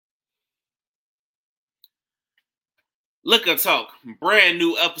Liquor Talk, brand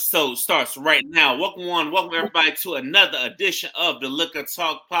new episode starts right now. Welcome everybody to another edition of the Liquor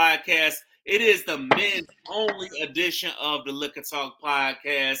Talk podcast. It is the men's only edition of the Liquor Talk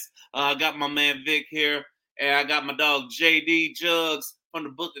podcast. I got my man Vic here, and I got my dog JD Jugs from the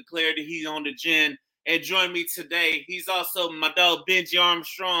Book of Clarity. He's on the gin, and join me today. He's also my dog Benji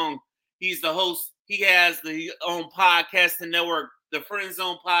Armstrong. He's the host. He has the own podcasting network, the Friend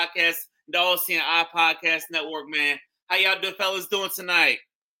Zone podcast, the All Seeing Eye podcast network, man. How y'all fellas doing tonight?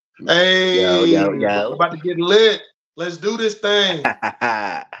 Hey, Yo. about to get lit. Let's do this thing.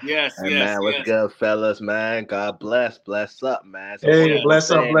 Yes, Hey, man, what's good, fellas, man? God bless. Bless up, man. It's a Hey, wonderful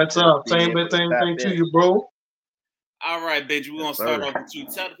bless up, thing bless to up. be Same able to thing tap to in. you, bro. All right, Benji, we're going to start sir. off with you.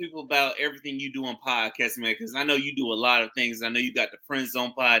 Tell the people about everything you do on podcasts, man, because I know you do a lot of things. I know you got the Friend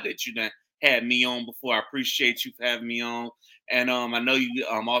Zone pod that you done had me on before. I appreciate you for having me on. And I know you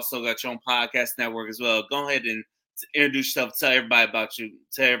also got your own podcast network as well. Go ahead and introduce yourself. Tell everybody about you.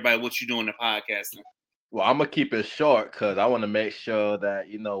 Tell everybody what you do in the podcasting. Well, I'm gonna keep it short because I want to make sure that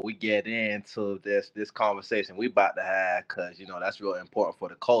we get into this conversation we about to have because that's real important for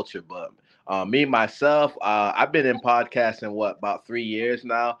the culture. But me myself, I've been in podcasting about 3 years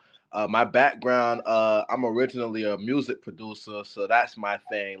now. My background, I'm originally a music producer, so that's my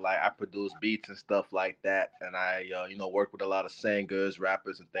thing. Like I produce beats and stuff like that, and I work with a lot of singers,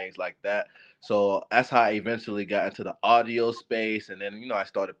 rappers, and things like that. So that's how I eventually got into the audio space, and then I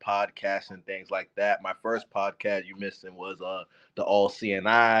started podcasting things like that. My first podcast you missing was the All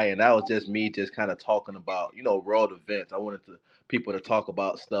CNI, and that was just me just kind of talking about world events. I wanted people to talk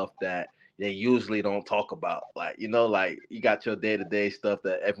about stuff that they usually don't talk about, like like you got your day-to-day stuff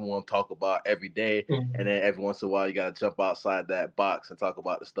that everyone talk about every day, and then every once in a while you got to jump outside that box and talk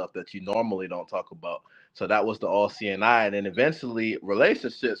about the stuff that you normally don't talk about. So that was the All CNI, and then eventually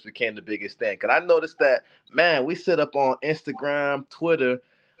relationships became the biggest thing. Cause I noticed that, man, we sit up on Instagram, Twitter,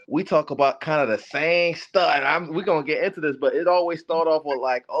 we talk about kind of the same stuff. And we're gonna get into this, but it always start off with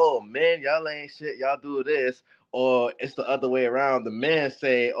like, "Oh, men, y'all ain't shit, y'all do this," or it's the other way around. The men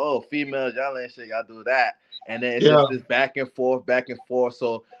say, "Oh, females, y'all ain't shit, y'all do that," and then it's Yeah. just this back and forth, back and forth.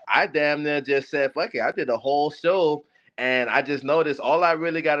 So I damn near just said, "Fuck it," I did a whole show. And I just noticed all I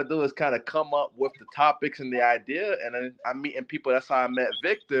really got to do is kind of come up with the topics and the idea. And then I'm meeting people. That's how I met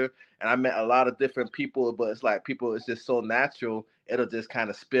Victor. And I met a lot of different people. But it's like people, it's just so natural. It'll just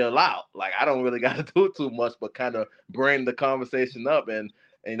kind of spill out. Like I don't really got to do too much, but kind of bring the conversation up. And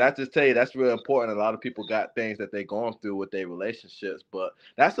I just tell you, that's real important. A lot of people got things that they're going through with their relationships. But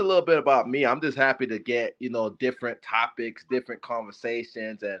that's a little bit about me. I'm just happy to get, different topics, different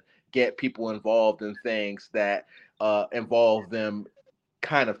conversations, and get people involved in things that involve them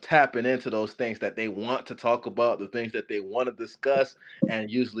kind of tapping into those things that they want to talk about, the things that they want to discuss, and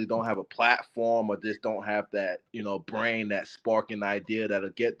usually don't have a platform or just don't have that, brain, that sparking idea that'll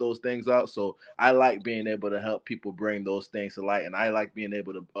get those things out. So I like being able to help people bring those things to light, and I like being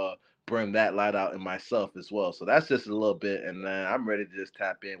able to bring that light out in myself as well. So that's just a little bit, and I'm ready to just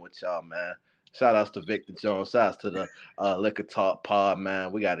tap in with y'all, man. Shout outs to Victor Jones. Shout outs to the Liquor Talk Pod,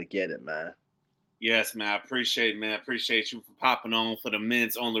 man. We got to get it, man. Yes, man. I appreciate it, man. I appreciate you for popping on for the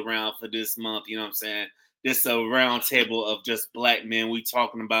men's only round for this month. You know what I'm saying? This a round table of just black men. We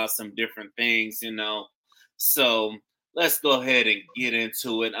talking about some different things, So let's go ahead and get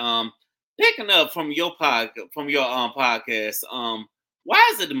into it. Picking up from your podcast,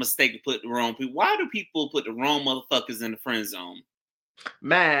 why is it a mistake to put the wrong people? Why do people put the wrong motherfuckers in the friend zone?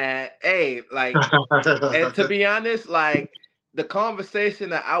 Man, hey, like, and to be honest, like the conversation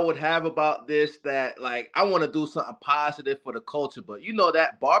that I would have about this, that like I want to do something positive for the culture, but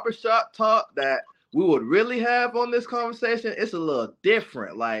that barbershop talk that we would really have on this conversation, it's a little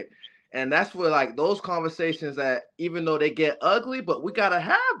different. Like, and that's where like those conversations that even though they get ugly, but we gotta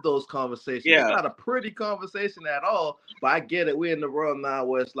have those conversations. Yeah. It's not a pretty conversation at all. But I get it. We're in the world now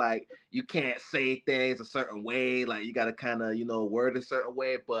where it's like you can't say things a certain way, like you gotta kind of word a certain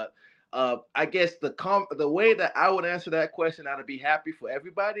way, but I guess the way that I would answer that question, I'd be happy for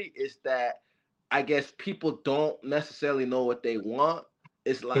everybody, is that I guess people don't necessarily know what they want.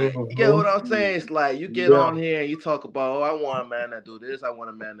 It's like, you get what I'm saying? It's like you get on here and you talk about, oh, I want a man that do this, I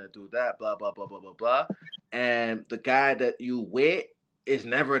want a man that do that, blah, blah, blah, blah, blah, blah. And the guy that you with is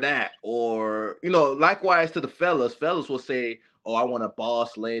never that. Or, likewise to the fellas. Fellas will say, oh, I want a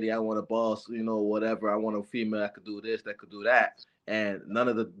boss lady, I want a boss, whatever. I want a female that could do this, that could do that. And none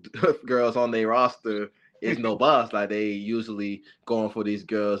of the girls on their roster is no boss. Like they usually going for these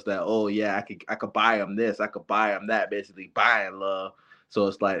girls that, oh yeah, I could buy them this, I could buy them that, basically buying love. So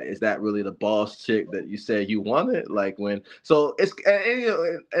it's like, is that really the boss chick that you said you wanted? Like when, so it's,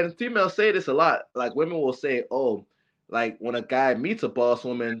 and females say this a lot. Like women will say, oh, like when a guy meets a boss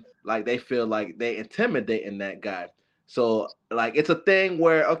woman, like they feel like they intimidating that guy. So like it's a thing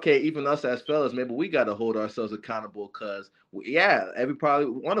where okay, even us as fellas, maybe we got to hold ourselves accountable because yeah, every probably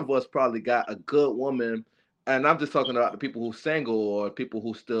one of us probably got a good woman, and I'm just talking about the people who single or people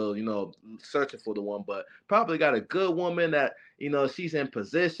who still searching for the one, but probably got a good woman that she's in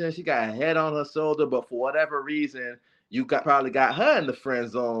position, she got a head on her shoulder, but for whatever reason you probably got her in the friend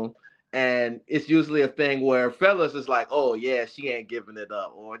zone. And it's usually a thing where fellas is like, oh yeah, she ain't giving it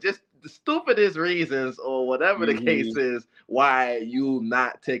up, or just the stupidest reasons, or whatever the case is, why you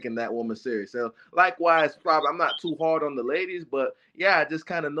not taking that woman serious. So likewise, probably I'm not too hard on the ladies, but yeah, I just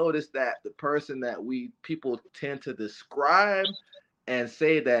kind of noticed that the person that people tend to describe and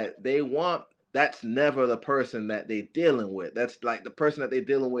say that they want, that's never the person that they dealing with. That's like the person that they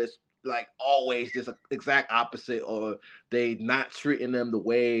dealing with, like always just an exact opposite, or they not treating them the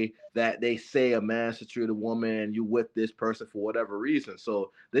way that they say a man should treat a woman, and you with this person for whatever reason.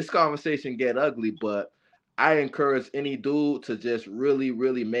 So this conversation get ugly, but I encourage any dude to just really,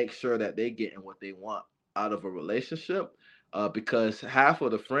 really make sure that they getting what they want out of a relationship, because half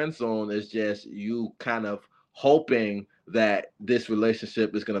of the friend zone is just you kind of hoping that this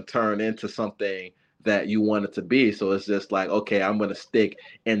relationship is going to turn into something that you want it to be. So it's just like, okay, I'm going to stick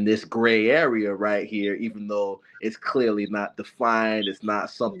in this gray area right here, even though it's clearly not defined. It's not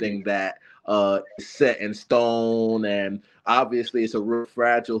something that is set in stone. And obviously it's a real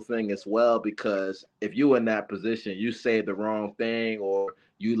fragile thing as well, because if you in that position, you say the wrong thing or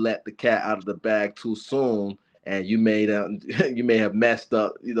you let the cat out of the bag too soon, and you may have messed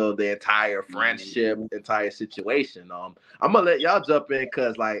up, the entire friendship, entire situation. I'm gonna let y'all jump in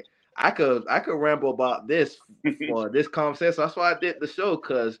because like I could ramble about this for this conversation. So that's why I did the show,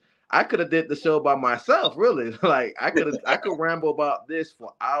 because I could have did the show by myself, really. Like I could ramble about this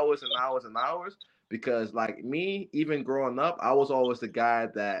for hours and hours and hours, because like me, even growing up, I was always the guy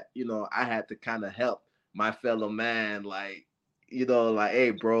that, I had to kind of help my fellow man, like, like,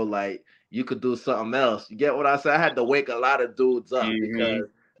 hey bro, like you could do something else. You get what I say? I had to wake a lot of dudes up because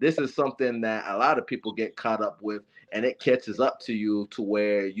this is something that a lot of people get caught up with, and it catches up to you to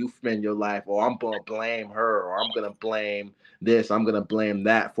where you spend your life, or I'm going to blame her, or I'm going to blame this, I'm going to blame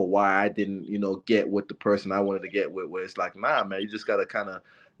that for why I didn't, get with the person I wanted to get with. Where it's like, nah, man, you just got to kind of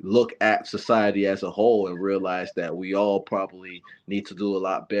look at society as a whole and realize that we all probably need to do a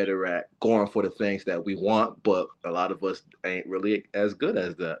lot better at going for the things that we want, but a lot of us ain't really as good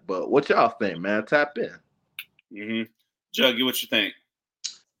as that. But what y'all think, man? Tap in. Juggy, what you think?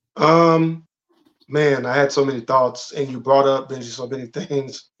 Man, I had so many thoughts, and you brought up, Benji, so many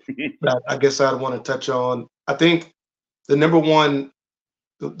things that I guess I'd want to touch on. I think the number one,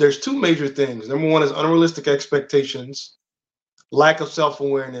 there's two major things. Number one is unrealistic expectations, lack of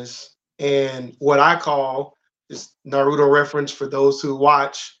self-awareness, and what I call, this Naruto reference for those who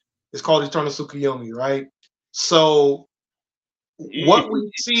watch, it's called Eternal Tsukuyomi, right? So what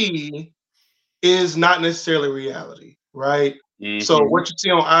we see is not necessarily reality, right? So what you see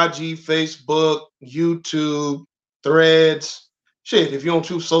on IG, Facebook, YouTube, Threads, shit, if you don't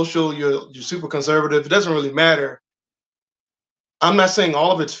choose social, you're super conservative. It doesn't really matter. I'm not saying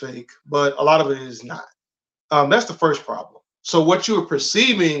all of it's fake, but a lot of it is not. That's the first problem. So what you are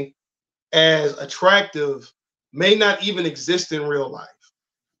perceiving as attractive may not even exist in real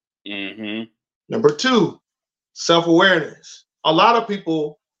life. Number two, self-awareness. A lot of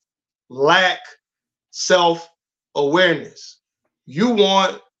people lack self-awareness. You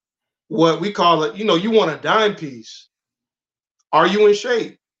want what we call it, you want a dime piece. Are you in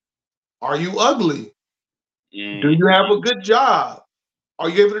shape? Are you ugly? Do you have a good job? Are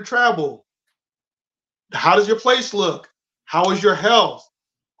you able to travel? How does your place look? How is your health?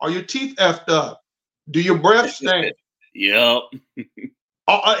 Are your teeth effed up? Do your breath stink? Yep.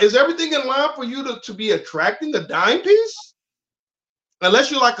 Is everything in line for you to be attracting a dime piece?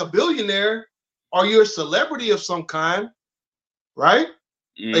 Unless you're like a billionaire or you're a celebrity of some kind, right?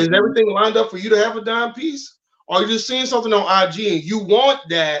 Is everything lined up for you to have a dime piece? Or are you just seeing something on IG and you want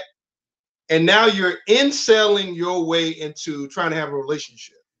that, and now you're in-selling your way into trying to have a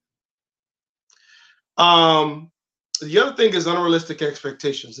relationship? The other thing is unrealistic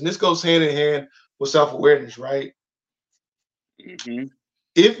expectations, and this goes hand in hand with self-awareness, right?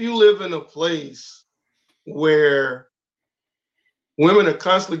 If you live in a place where women are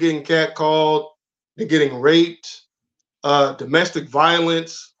constantly getting catcalled, they're getting raped, domestic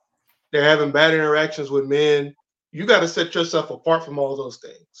violence, they're having bad interactions with men, you got to set yourself apart from all those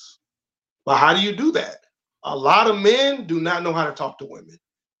things. But how do you do that? A lot of men do not know how to talk to women.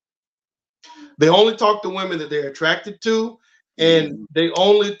 They only talk to women that they're attracted to, and they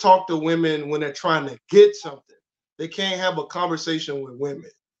only talk to women when they're trying to get something. they can't have a conversation with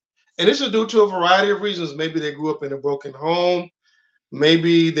women. And this is due to a variety of reasons. Maybe they grew up in a broken home.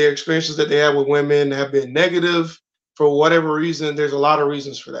 Maybe their experiences that they have with women have been negative for whatever reason. There's a lot of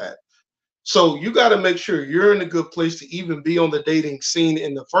reasons for that. So you got to make sure you're in a good place to even be on the dating scene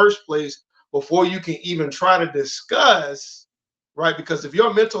in the first place before you can even try to discuss, right? Because if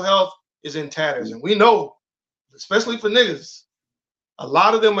your mental health is in tatters, and we know, especially for niggas, a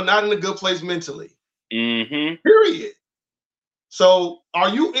lot of them are not in a good place mentally. Period. So are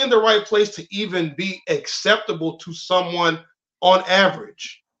you in the right place to even be acceptable to someone on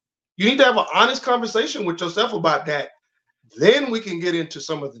average? You need to have an honest conversation with yourself about that. Then we can get into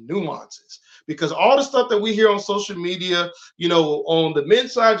some of the nuances, because all the stuff that we hear on social media, you know, on the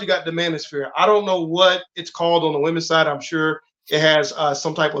men's side, you got the manosphere. I don't know what it's called on the women's side. I'm sure it has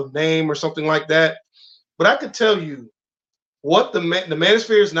some type of name or something like that. But I could tell you what the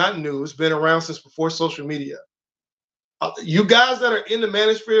manosphere is not new. It's been around since before social media. You guys that are in the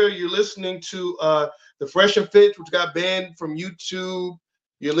manosphere, you're listening to the Fresh and Fit, which got banned from YouTube.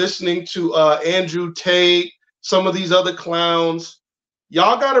 You're listening to Andrew Tate, some of these other clowns.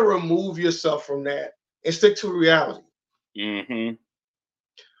 Y'all got to remove yourself from that and stick to reality.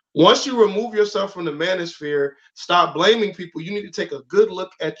 Once you remove yourself from the manosphere, stop blaming people. You need to take a good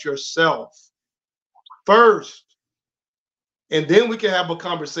look at yourself first. And then we can have a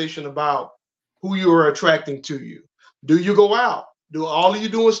conversation about who you are attracting to you. Do you go out? Do all of you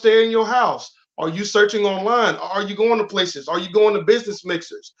do is stay in your house? Are you searching online? Are you going to places? Are you going to business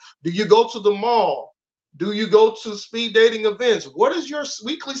mixers? Do you go to the mall? Do you go to speed dating events? What is your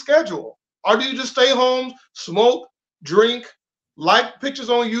weekly schedule? Or do you just stay home, smoke, drink, like pictures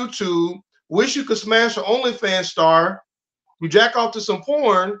on YouTube, wish you could smash an OnlyFans star, you jack off to some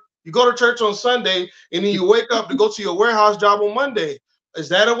porn, you go to church on Sunday, and then you wake up to go to your warehouse job on Monday? Is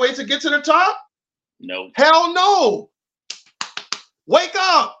that a way to get to the top? No. Hell no. Wake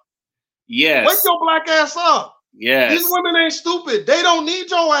up. Yes. Wake your black ass up. Yes. These women ain't stupid. They don't need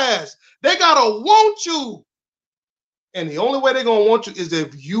your ass. They gotta want you. And the only way they're gonna want you is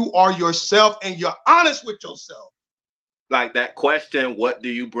if you are yourself and you're honest with yourself. Like that question, what do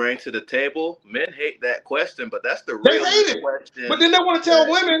you bring to the table? Men hate that question, but that's the real question. But then they want to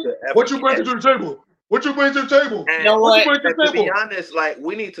tell women what you bring to the table. What you bring to the table? And you know what? To be honest, like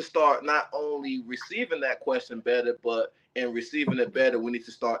we need to start not only receiving that question better, but in receiving it better, we need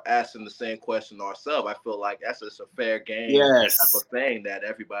to start asking the same question ourselves. I feel like that's just a fair game type of thing that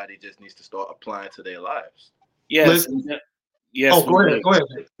everybody just needs to start applying to their lives. Yes. Yes. Oh, go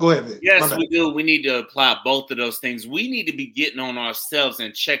ahead. Yes, we do. We need to apply both of those things. We need to be getting on ourselves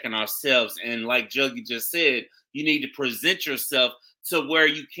and checking ourselves. And like Juggy just said, you need to present yourself to where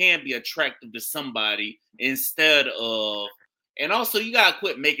you can be attractive to somebody instead of, and also you gotta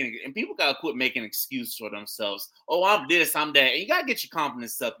quit making, and people gotta quit making excuses for themselves. Oh, I'm this, I'm that. And you gotta get your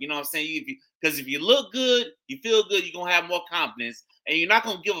confidence up. You know what I'm saying? Because if you look good, you feel good, you're gonna have more confidence, and you're not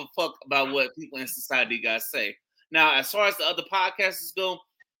gonna give a fuck about what people in society gotta say. Now, as far as the other podcasters go,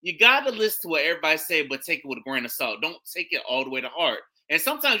 you got to listen to what everybody say, but take it with a grain of salt. Don't take it all the way to heart. And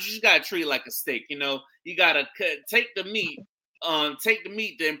sometimes you just got to treat it like a steak. You know, you got to take the meat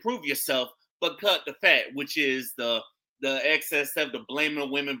to improve yourself, but cut the fat, which is the excess of the blaming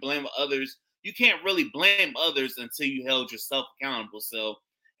women, blaming others. You can't really blame others until you held yourself accountable. So,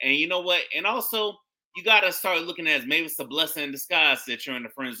 and you know what? And also, you got to start looking at it as maybe it's a blessing in disguise that you're in the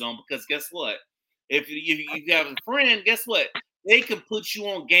friend zone, because guess what? If you have a friend, guess what? They can put you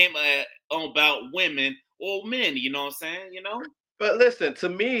on game about women or men. You know what I'm saying? You know? But listen, to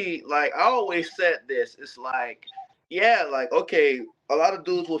me, like I always said this, it's like, yeah, like, okay, a lot of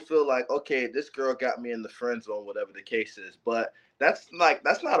dudes will feel like, okay, this girl got me in the friend zone, whatever the case is. But that's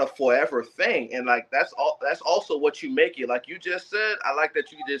not a forever thing. And like, that's also what you make it. Like you just said, I like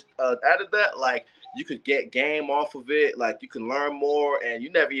that you just added that. Like, you could get game off of it. Like you can learn more, and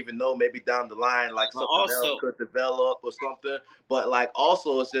you never even know, maybe down the line, like something else could develop or something. But like,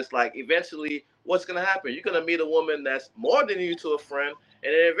 also it's just like, eventually what's going to happen? You're going to meet a woman that's more than you to a friend.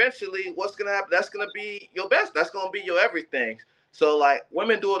 And then eventually what's going to happen? That's going to be your best. That's going to be your everything. So like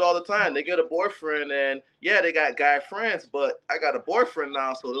women do it all the time. They get a boyfriend and yeah, they got guy friends, but I got a boyfriend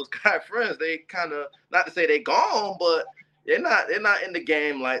now. So those guy friends, they kind of, not to say they gone, but they're not in the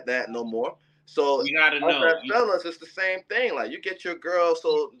game like that no more. So you gotta know, fellas, it's the same thing. Like you get your girl,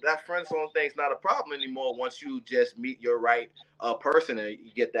 so that friend zone thing's not a problem anymore once you just meet your right person and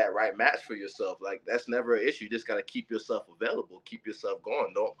you get that right match for yourself. Like that's never an issue. You just gotta keep yourself available, keep yourself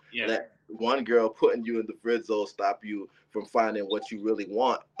going. Don't let one girl putting you in the friend zone stop you from finding what you really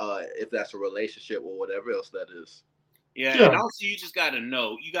want, if that's a relationship or whatever else that is. Yeah, and also you just gotta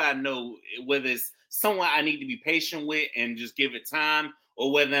know. You gotta know whether it's someone I need to be patient with and just give it time,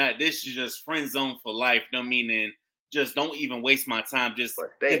 or whether this is just friend zone for life. No meaning just don't even waste my time. Just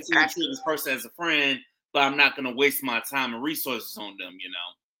continue to treat this person as a friend, but I'm not gonna waste my time and resources on them.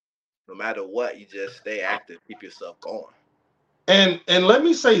 No matter what, you just stay active, keep yourself going. And let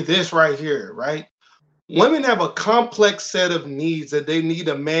me say this right here, right? Women have a complex set of needs that they need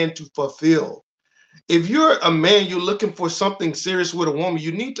a man to fulfill. If you're a man, you're looking for something serious with a woman,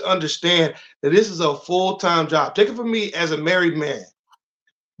 you need to understand that this is a full-time job. Take it from me as a married man.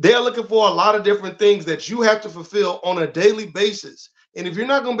 They're looking for a lot of different things that you have to fulfill on a daily basis. And if you're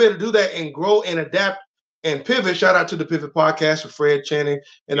not going to be able to do that and grow and adapt and pivot, shout out to the Pivot Podcast with Fred Channing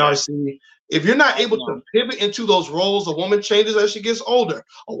and RC. If you're not able to pivot into those roles, a woman changes as she gets older.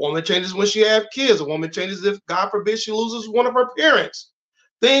 A woman changes when she has kids. A woman changes if, God forbid, she loses one of her parents.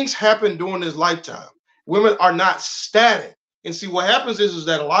 Things happen during his lifetime. Women are not static. And see, what happens is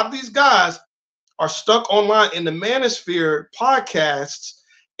that a lot of these guys are stuck online in the manosphere podcasts,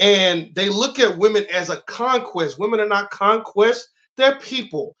 and they look at women as a conquest. Women are not conquest, they're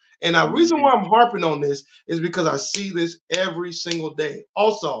people. And the reason why I'm harping on this is because I see this every single day.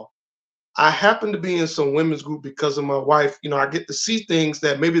 Also, I happen to be in some women's group because of my wife. I get to see things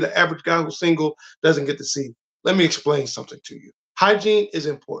that maybe the average guy who's single doesn't get to see. Let me explain something to you. Hygiene is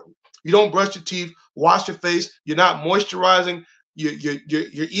important. You don't brush your teeth, wash your face. You're not moisturizing. You're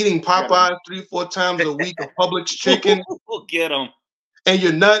eating Popeyes 3-4 times a week of Publix chicken. Get them. And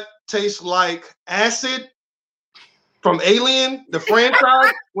your nut tastes like acid from Alien, the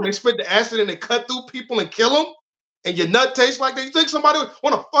franchise, when they spit the acid and they cut through people and kill them. And your nut tastes like that. You think somebody would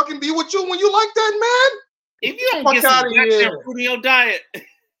want to fucking be with you when you like that, man? If you don't get some goddamn fruit in your diet.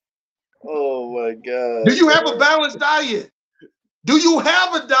 Oh my God. Do you have a balanced diet? Do you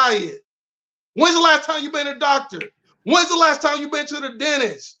have a diet? When's the last time you've been to a doctor? When's the last time you've been to the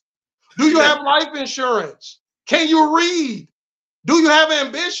dentist? Do you have life insurance? Can you read? Do you have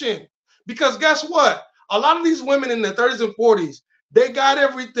ambition? Because guess what? A lot of these women in their 30s and 40s, they got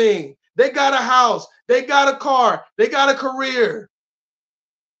everything. They got a house. They got a car. They got a career.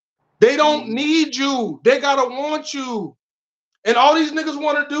 They don't need you. They got to want you. And all these niggas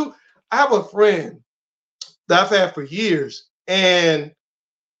want to do. I have a friend that I've had for years, and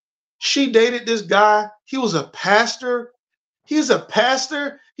she dated this guy. He was a pastor. He's a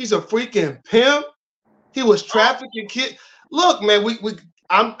pastor. He's a freaking pimp. He was trafficking kids. Look, man,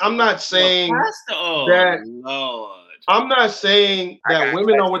 I'm not saying that. Lord. I'm not saying that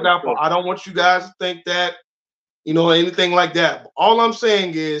women are without fault. I don't want you guys to think that, anything like that. But all I'm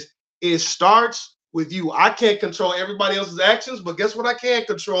saying is it starts with you. I can't control everybody else's actions, but guess what I can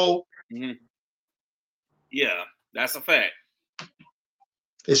control? Mm-hmm. Yeah, that's a fact.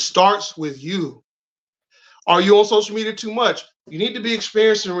 It starts with you. Are you on social media too much? You need to be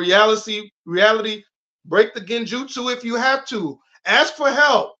experiencing reality. Break the genjutsu if you have to. Ask for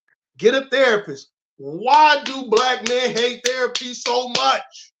help. Get a therapist. Why do black men hate therapy so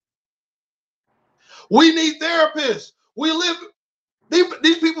much? We need therapists.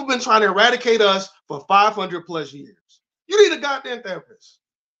 These people have been trying to eradicate us for 500 plus years. You need a goddamn therapist.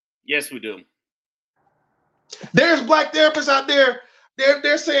 Yes, we do. There's black therapists out there.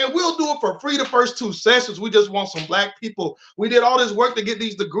 They're saying we'll do it for free the first 2 sessions. We just want some black people. We did all this work to get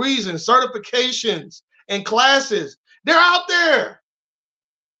these degrees and certifications and classes. They're out there.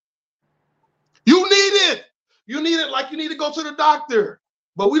 You need it. You need it like you need to go to the doctor.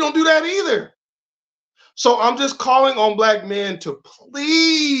 But we don't do that either. So I'm just calling on black men to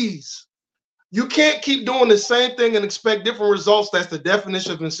please. You can't keep doing the same thing and expect different results. That's the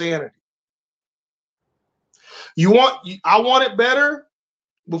definition of insanity. I want it better.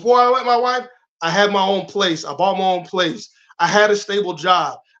 Before I met my wife, I had my own place. I bought my own place. I had a stable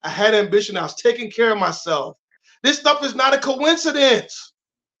job. I had ambition. I was taking care of myself. This stuff is not a coincidence.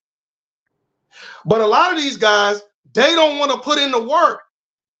 But a lot of these guys, they don't want to put in the work.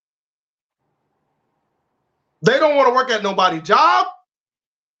 They don't want to work at nobody's job,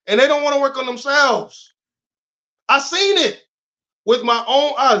 and they don't want to work on themselves. I seen it with my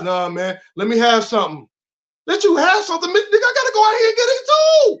own eyes. Nah, man, let me have something. Let you have something. Nigga, I gotta go out here and get it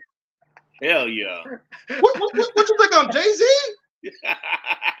too. Hell yeah. What you think I'm Jay-Z?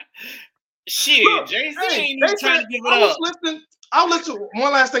 Shit, Look, Jay-Z hey, ain't even trying to give it up. I'll listen to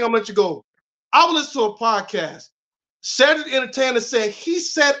one last thing. I'm gonna let you go. I was listening to a podcast. Cedric Entertainer said he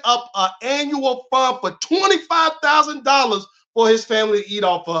set up an annual fund for $25,000 for his family to eat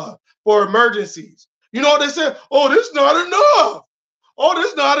off of for emergencies. You know what they said? Oh, this is not enough. Oh,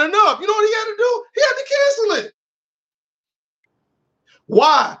 this is not enough. You know what he had to do? He had to cancel it.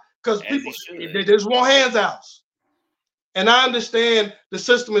 Why? Because people they just want handouts. And I understand the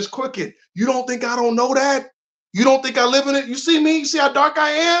system is crooked. You don't think I don't know that? You don't think I live in it? You see me? You see how dark I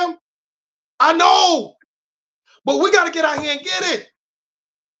am? I know. But we got to get out here and get it.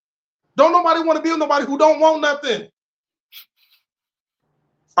 Don't nobody want to be with nobody who don't want nothing.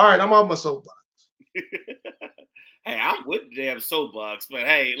 All right, I'm off my soapbox. Hey, I'm with the damn soapbox, but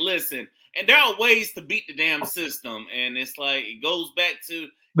hey, listen, and there are ways to beat the damn system, and it's like it goes back to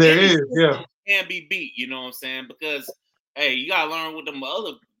can be beat. You know what I'm saying? Because hey, you gotta learn what them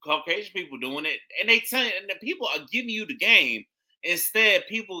other Caucasian people doing it, and they tell you, and the people are giving you the game. Instead,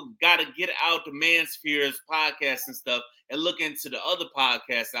 people got to get out the Manspheres podcasts and stuff and look into the other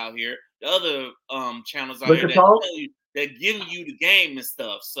podcasts out here, the other channels out here that tell you, they're giving you the game and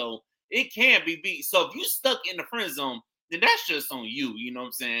stuff. So it can be beat. So if you stuck in the friend zone, then that's just on you. You know what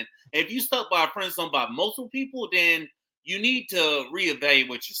I'm saying? If you stuck by a friend zone by multiple people, then you need to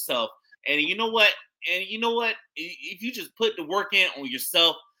reevaluate yourself. And you know what? If you just put the work in on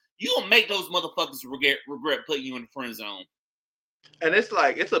yourself, you gonna make those motherfuckers regret putting you in the friend zone. And it's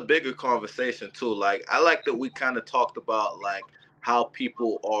like, it's a bigger conversation too. Like, I like that we kind of talked about like how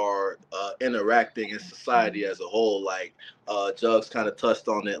people are interacting in society as a whole. Like Jugs kind of touched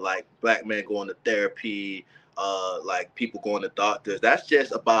on it, like black men going to therapy, like people going to doctors. That's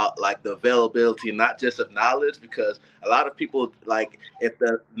just about like the availability, not just of knowledge, because a lot of people, like, if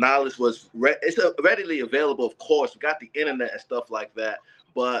the knowledge was it's readily available, of course, we got the internet and stuff like that,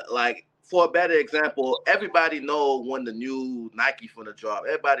 but like, for a better example, everybody know when the new Nike finna drop.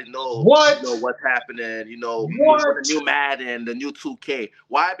 Everybody know, what's happening. The new Madden, the new 2K.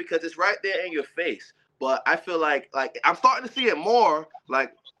 Why? Because it's right there in your face. But I feel like I'm starting to see it more.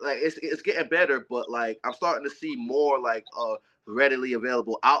 Like it's getting better, but like I'm starting to see more like readily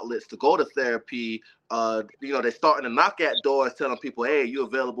available outlets to go to therapy. They're starting to knock at doors, telling people, "Hey, you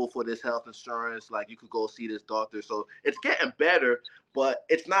available for this health insurance? Like you could go see this doctor." So it's getting better. But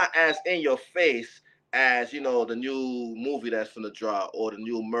it's not as in your face as, the new movie that's going to drop or the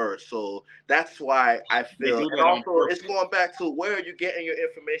new merch. So that's why I feel, and also it's going back to where are you getting your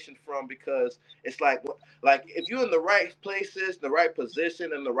information from, because it's like if you're in the right places, the right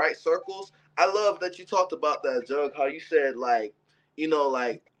position, in the right circles. I love that you talked about that, Jug, how you said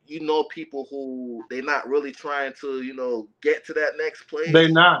people who they're not really trying to, get to that next place. They're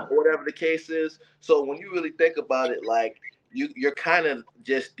not. Or whatever the case is. So when you really think about it, like, you're kind of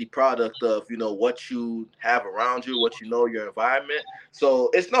just the product of, what you have around you, your environment. So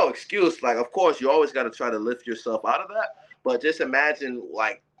it's no excuse. Like, of course, you always got to try to lift yourself out of that. But just imagine,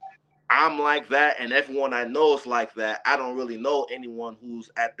 like, I'm like that, and everyone I know is like that. I don't really know anyone who's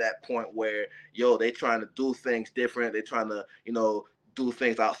at that point where, they trying to do things different. They're trying to, do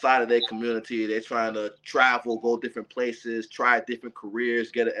things outside of their community. They're trying to travel, go different places, try different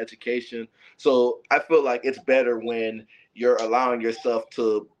careers, get an education. So I feel like it's better when you're allowing yourself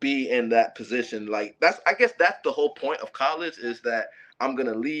to be in that position. Like I guess that's the whole point of college, is that I'm going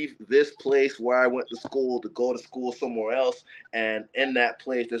to leave this place where I went to school to go to school somewhere else. And in that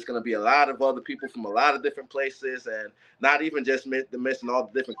place, there's going to be a lot of other people from a lot of different places, and not even just missing all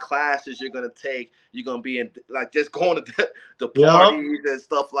the different classes you're going to take. You're going to be in, like, just going to the parties and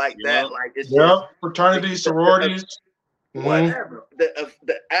stuff like that. Like, it's just fraternities, sororities. Whatever.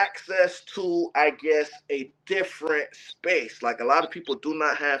 The access to, I guess, a different space. Like, a lot of people do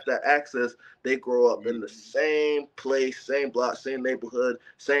not have that access. They grow up in the same place, same block, same neighborhood,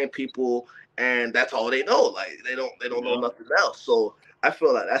 same people, and that's all they know. Like, they don't know nothing else. So I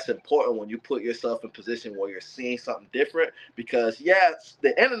feel like that's important when you put yourself in a position where you're seeing something different, because yes,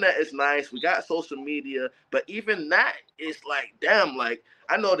 the internet is nice. We got social media, but even that is like, damn, like,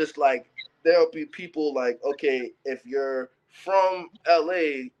 I noticed, like, there'll be people like, okay, if you're from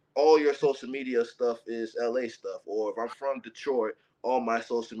LA, all your social media stuff is LA stuff. Or if I'm from Detroit, all my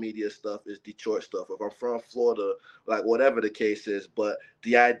social media stuff is Detroit stuff. If I'm from Florida, like, whatever the case is. But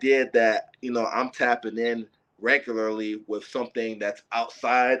the idea that, I'm tapping in regularly with something that's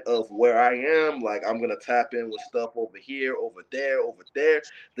outside of where I am, like, I'm going to tap in with stuff over here, over there,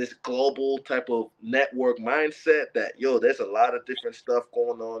 this global type of network mindset that, there's a lot of different stuff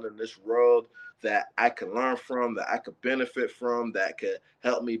going on in this world that I can learn from, that I could benefit from, that could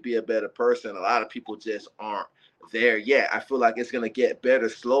help me be a better person. A lot of people just aren't there yet. I feel like it's going to get better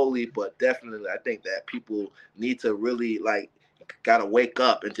slowly, but definitely I think that people need to really, like, gotta wake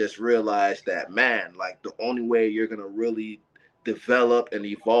up and just realize that, man, like, the only way you're gonna really develop and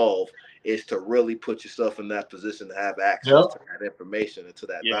evolve is to really put yourself in that position to have access to that information and to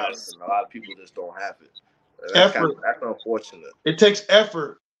that knowledge. And a lot of people just don't have it. That's unfortunate. It takes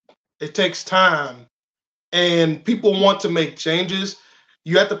effort. It takes time. And people want to make changes.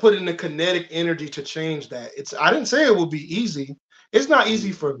 You have to put in the kinetic energy to change that. I didn't say it would be easy. It's not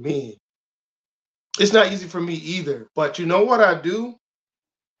easy for me. It's not easy for me either. But you know what I do?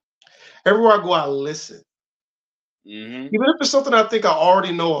 Everywhere I go, I listen. Even if it's something I think I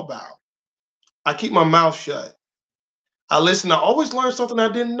already know about, I keep my mouth shut. I listen. I always learn something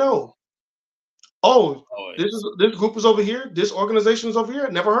I didn't know. Oh, this group is over here. This organization is over here.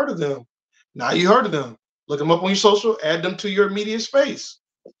 I never heard of them. Now you heard of them. Look them up on your social. Add them to your immediate space.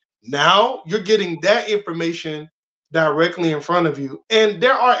 Now you're getting that information directly in front of you. And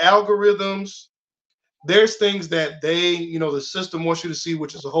there are algorithms. There's things that the system wants you to see,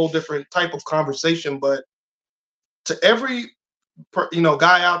 which is a whole different type of conversation. But to every,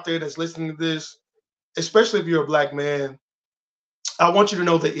 guy out there that's listening to this, especially if you're a Black man, I want you to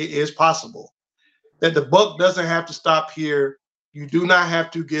know that it is possible, that the buck doesn't have to stop here. You do not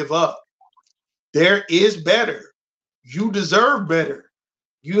have to give up. There is better. You deserve better.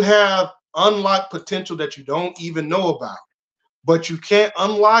 You have unlocked potential that you don't even know about, but you can't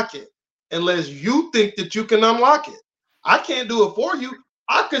unlock it unless you think that you can unlock it. I can't do it for you.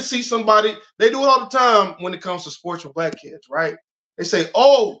 I could see somebody, they do it all the time when it comes to sports with Black kids, right? They say,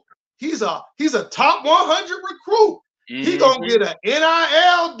 oh, he's a top 100 recruit. He's going to get an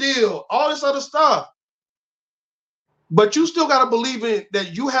NIL deal, all this other stuff. But you still got to believe in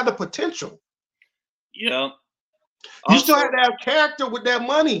that you have the potential. Yeah. You still have to have character with that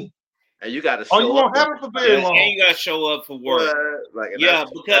money. And you got to show you won't have it for very long. And you got to show up for work.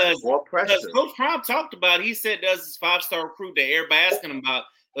 Because Coach Prime talked about it. He said there's this 5-star recruit that everybody asking him about.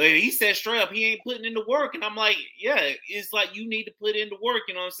 He said straight up he ain't putting in the work. And I'm like, yeah, it's like you need to put in the work.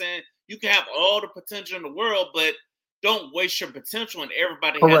 You know what I'm saying? You can have all the potential in the world, but don't waste your potential. And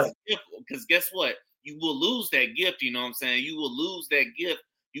everybody has a gift. Because guess what? You will lose that gift. You know what I'm saying? You will lose that gift.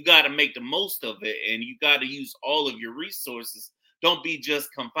 You got to make the most of it. And you got to use all of your resources. Don't be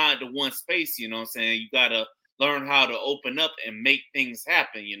just confined to one space, you know what I'm saying? You got to learn how to open up and make things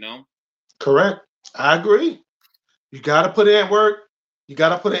happen, you know? Correct. I agree. You got to put in work. You got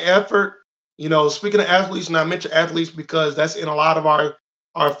to put in effort. Speaking of athletes, and I mention athletes because that's in a lot of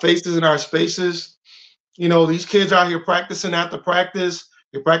our faces and our spaces. These kids out here practicing after practice.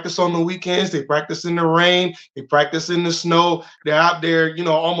 They practice on the weekends. They practice in the rain. They practice in the snow. They're out there,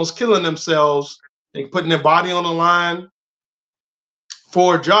 almost killing themselves. They're putting their body on the line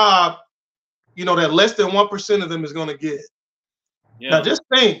for a job, that less than 1% of them is going to get. Yeah. Now, just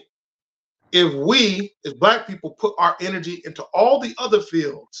think, if we, as Black people, put our energy into all the other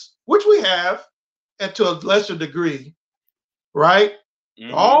fields, which we have, and to a lesser degree, right?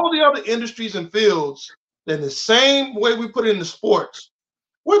 All the other industries and fields, then the same way we put it into sports,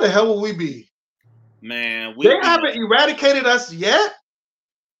 where the hell will we be? Man, they haven't eradicated us yet.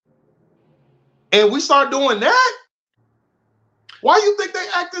 And we start doing that? Why you think they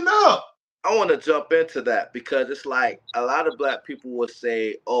acting up? I want to jump into that because it's like a lot of Black people would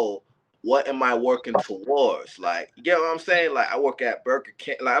say, oh, what am I working towards? Like, you get what I'm saying? Like, I work at Burger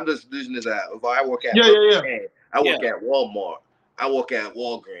King. Like, I'm just using this out. If I work at Burger King, I work at Walmart. I work at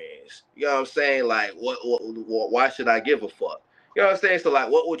Walgreens. You know what I'm saying? Like, why should I give a fuck? You know what I'm saying? So,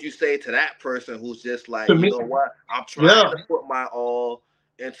 like, what would you say to that person who's just like, you know what? I'm trying to put my all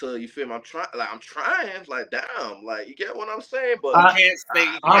into, you feel me? I'm trying, like, damn, like, you get what I'm saying? But I can't say,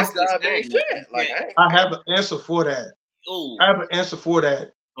 I have an answer for that. Ooh. I have an answer for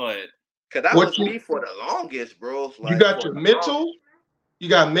that. But because that was me for the longest, bro. Like, you got your mental, you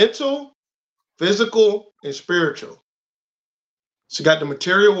got mental, physical, and spiritual. So you got the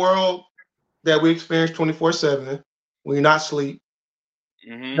material world that we experience 24/7 when you're not asleep.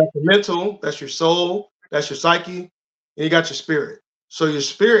 You got the mental, that's your soul, that's your psyche, and you got your spirit. So your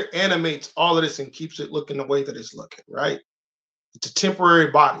spirit animates all of this and keeps it looking the way that it's looking, right? It's a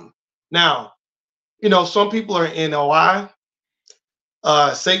temporary body. Now, some people are in OI.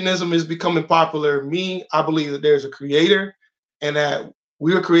 Satanism is becoming popular. I believe that there's a creator and that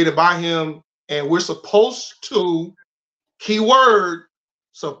we were created by him, and we're supposed to, keyword,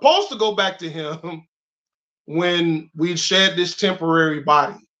 supposed to go back to him when we shed this temporary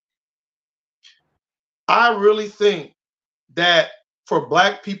body. I really think that for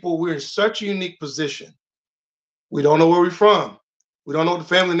Black people, we're in such a unique position. We don't know where we're from. We don't know what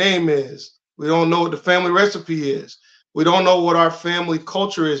the family name is. We don't know what the family recipe is. We don't know what our family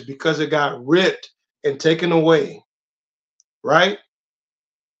culture is because it got ripped and taken away, right?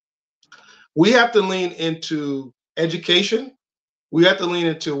 We have to lean into education. We have to lean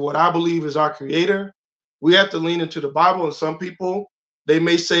into what I believe is our creator. We have to lean into the Bible. And some people, they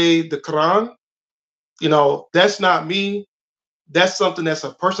may say the Quran. That's not me. That's something that's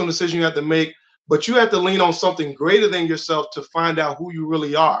a personal decision you have to make. but you have to lean on something greater than yourself to find out who you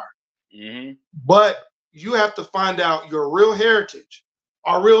really are. Mm-hmm. But you have to find out your real heritage.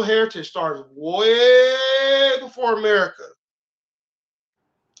 Our real heritage starts way before America.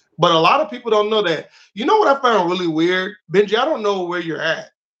 But a lot of people don't know that. You know what I found really weird? Benji, I don't know where you're at,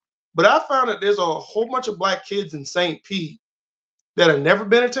 but I found that there's a whole bunch of black kids in St. Pete that have never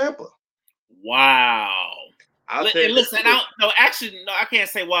been to Tampa. Wow. Actually, no, I can't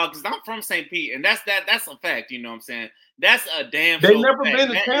say wow because I'm from St. Pete, and that's a fact. You know what I'm saying? That's a damn. They've never been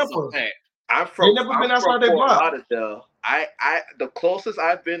to Tampa. I'm from been Fort outside their block. Lauderdale. The closest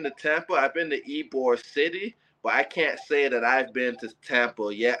I've been to Tampa, I've been to Ybor City, but I can't say that I've been to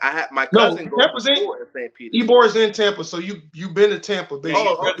Tampa yet. I had my cousin go to school in St. Peter. Ybor is in Tampa, so you've been to Tampa, baby.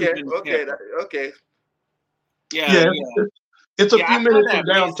 Oh, okay. Yeah. It's a few minutes from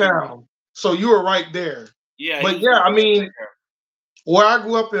downtown, so you were right there. Yeah, but yeah, I mean, where I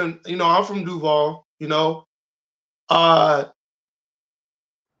grew up in, I'm from Duval, and I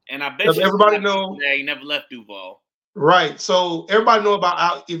bet everybody know. Yeah, you never left Duval. Right. So everybody know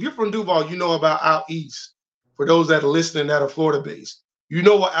about if you're from Duval, you know about out east. For those that are listening that are Florida based, you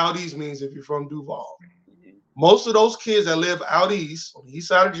know what out east means if you're from Duval. Mm-hmm. Most of those kids that live out east on the east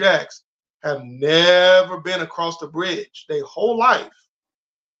side of Jax have never been across the bridge their whole life.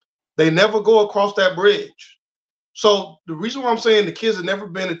 They never go across that bridge. So the reason why I'm saying the kids have never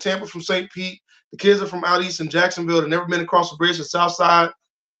been to Tampa from St. Pete, the kids are from out east in Jacksonville, they've never been across the bridge, the south side,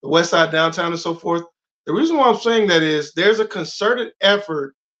 the west side, downtown, and so forth. The reason why I'm saying that is there's a concerted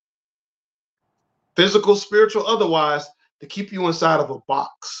effort, physical, spiritual, otherwise, to keep you inside of a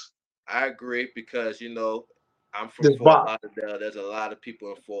box. I agree because, I'm from Fort Lauderdale. There's a lot of people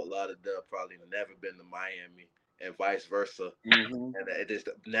in Fort Lauderdale probably never been to Miami and vice versa. Mm-hmm. And it just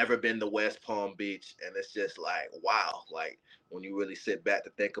never been to West Palm Beach. And it's just like, wow. Like, when you really sit back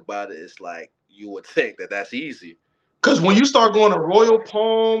to think about it, it's like you would think that that's easy. Because when you start going to Royal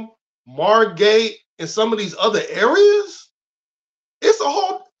Palm, Margate, and some of these other areas, it's a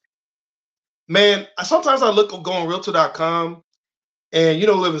whole... Man, sometimes I look on going realtor.com and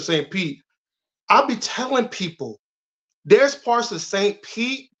live in St. Pete. I'll be telling people there's parts of St.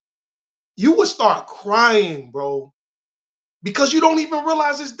 Pete you would start crying, bro, because you don't even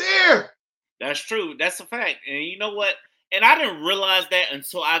realize it's there. That's true. That's a fact. And you know what? And I didn't realize that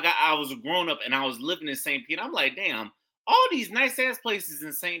until I was a grown up and I was living in St. Pete. I'm like, damn, all these nice ass places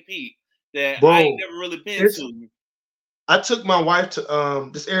in St. Pete that I ain't never really been to. I took my wife to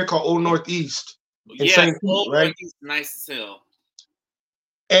this area called Old Northeast. St. Pete, Old right? Northeast, nice as hell.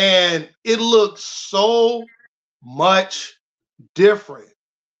 And it looked so much different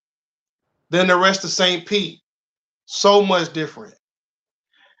than the rest of St. Pete. So much different.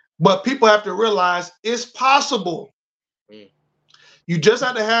 But people have to realize it's possible. Mm. You just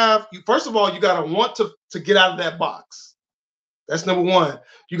have to have, first of all, you got to want to get out of that box. That's number one.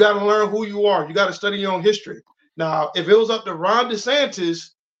 You got to learn who you are. You got to study your own history. Now, if it was up to Ron DeSantis,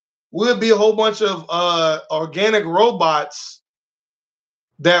 we'll be a whole bunch of organic robots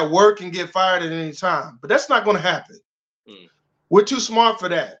that work and get fired at any time. But that's not going to happen. Mm. We're too smart for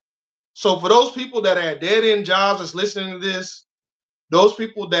that. So for those people that are at dead-end jobs that's listening to this, those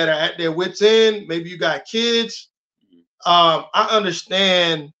people that are at their wits' end, maybe you got kids, I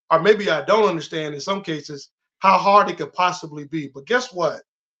understand, or maybe I don't understand in some cases, how hard it could possibly be. But guess what?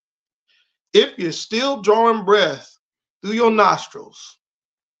 If you're still drawing breath through your nostrils,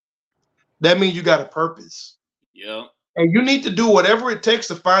 that means you got a purpose. Yeah. And you need to do whatever it takes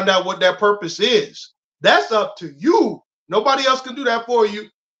to find out what that purpose is. That's up to you. Nobody else can do that for you.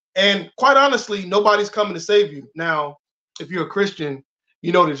 And quite honestly, nobody's coming to save you. Now, if you're a Christian,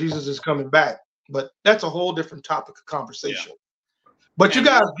 you know that Jesus is coming back. But that's a whole different topic of conversation. Yeah. But you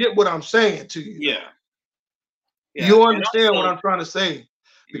guys get what I'm saying to you. Yeah. You understand what I'm trying to say.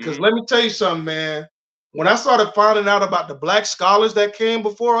 Because let me tell you something, man. When I started finding out about the black scholars that came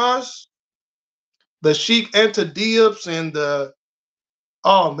before us, the Sheikh Anta Diop's and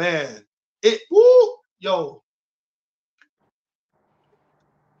oh man, yo.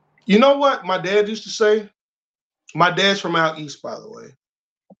 You know what my dad used to say? My dad's from out east, by the way.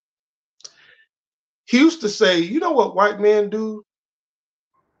 He used to say, you know what white men do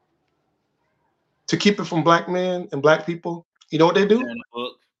to keep it from black men and black people? You know what they do? In the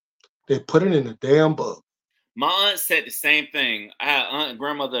book. They put it in a damn book. My aunt said the same thing. I had aunt and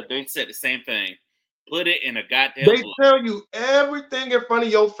grandmother, they said the same thing. Put it in a goddamn book. They tell you everything in front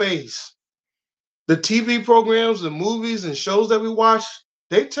of your face. The TV programs and movies and shows that we watch,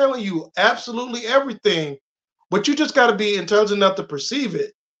 they telling you absolutely everything, but you just got to be intelligent enough to perceive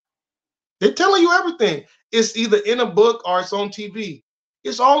it. They're telling you everything. It's either in a book or it's on TV.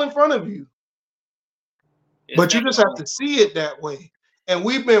 It's all in front of you. But you just have to see it that way. And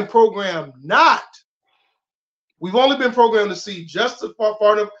we've been programmed not. We've only been programmed to see just as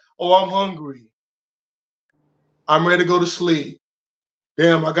far enough. Oh, I'm hungry. I'm ready to go to sleep.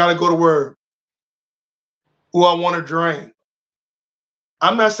 Damn, I got to go to work. Oh, I want to drink.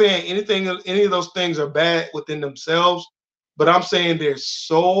 I'm not saying any of those things are bad within themselves, but I'm saying there's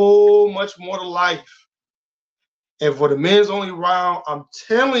so much more to life. And for the men's only round, I'm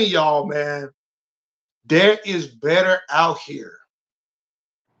telling y'all, man, there is better out here.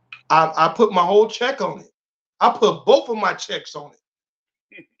 I put my whole check on it. I put both of my checks on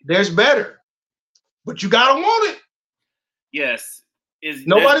it. There's better, but you gotta want it. Yes,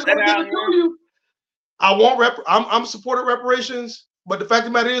 nobody's gonna give it to you. I'm supporting reparations, but the fact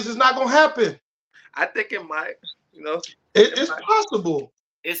of the matter is, it's not gonna happen. I think it might. You know, it's possible.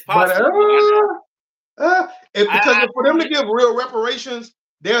 It's possible. Because for them to give real reparations,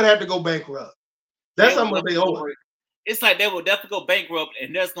 they would have to go bankrupt. That's how much they owe. It's like they will definitely go bankrupt,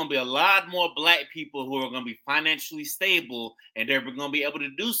 and there's going to be a lot more black people who are going to be financially stable, and they're going to be able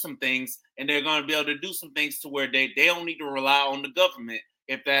to do some things, and they're going to be able to do some things to where they don't need to rely on the government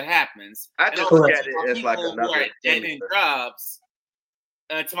if that happens. I just look at it as like another dead end jobs.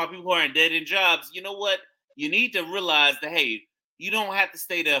 To my people who are in dead end jobs, you know what? You need to realize that, hey, you don't have to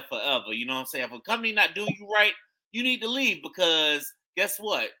stay there forever. You know what I'm saying? If a company not doing you right, you need to leave, because guess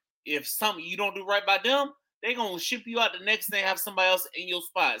what? If something you don't do right by them, they're going to ship you out the next day, have somebody else in your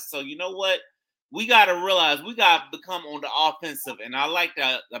spot. So you know what? We got to realize we got to become on the offensive. And I like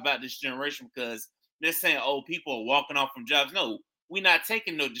that about this generation, because they're saying, oh, people are walking off from jobs. No, we're not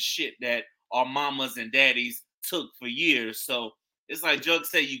taking the shit that our mamas and daddies took for years. So it's like Jug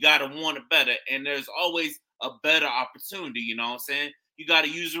said, you got to want it better. And there's always a better opportunity, you know what I'm saying? You got to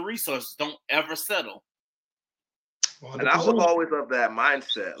use the resources. Don't ever settle. 100%. And I was always of that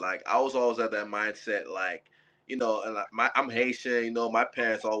mindset. Like, I was always of that mindset, like, you know, and I'm Haitian, you know, my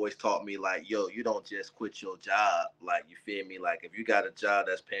parents always taught me, like, yo, you don't just quit your job. Like, you feel me? Like, if you got a job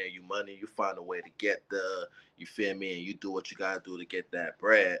that's paying you money, you find a way to get the, you feel me? And you do what you got to do to get that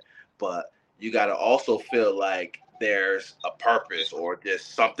bread. But you got to also feel like there's a purpose or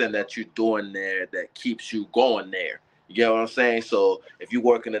just something that you're doing there that keeps you going there. You get what I'm saying? So if you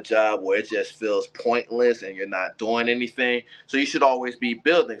work in a job where it just feels pointless and you're not doing anything, so you should always be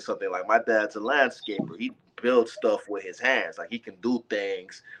building something. Like, my dad's a landscaper. He builds stuff with his hands. Like, he can do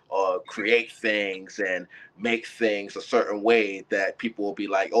things or create things and make things a certain way that people will be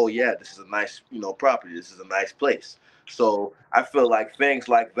like, oh yeah, this is a nice, you know, property. This is a nice place. So I feel like things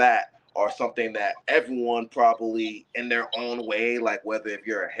like that are something that everyone probably in their own way, like whether if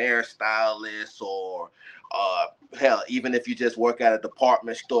you're a hairstylist or hell, even if you just work at a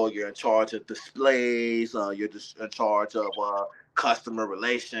department store, you're in charge of displays, you're just in charge of customer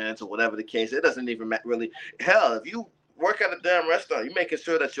relations or whatever the case. It doesn't even really, hell, if you work at a damn restaurant, you're making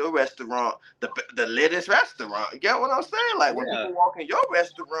sure that your restaurant, the latest restaurant, you get what I'm saying? Like, when people walk in your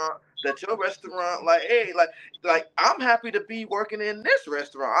restaurant, that your restaurant, like, hey, like I'm happy to be working in this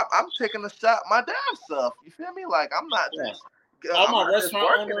restaurant. I'm taking a shot my damn self. You feel me? Like, I'm not just I'm not just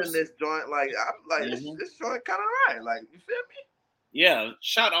working in this joint. Like, I'm like, this joint kind of right. Like, you feel me? Yeah.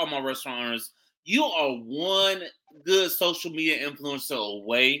 Shout out all my restaurant owners. You are one good social media influencer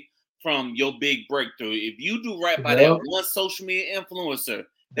away from your big breakthrough. If you do right by that one social media influencer,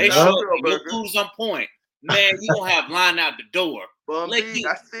 they show up and your food's on point. Man, you gonna have line out the door.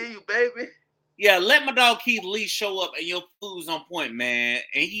 I see you, baby. Yeah, let my dog Keith Lee show up and your food's on point, man.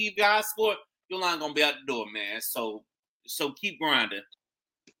 And you guys score, your line gonna be out the door, man. So keep grinding.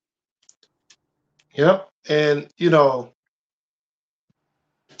 Yep. And you know,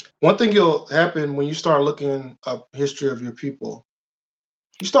 one thing will happen when you start looking up history of your people,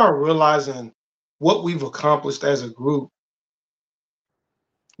 you start realizing what we've accomplished as a group.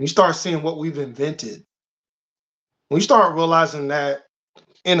 You start seeing what we've invented. When you start realizing that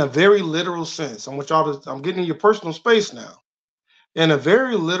in a very literal sense, I'm getting in your personal space now. In a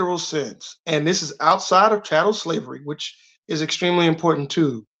very literal sense, and this is outside of chattel slavery, which is extremely important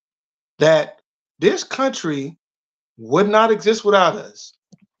too, that this country would not exist without us.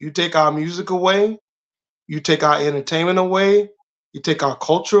 You take our music away, you take our entertainment away, you take our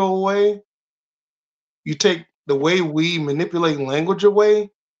culture away, you take the way we manipulate language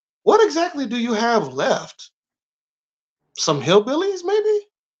away. What exactly do you have left? Some hillbillies, maybe?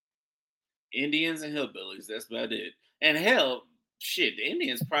 Indians and hillbillies, that's about it. And hell, shit, the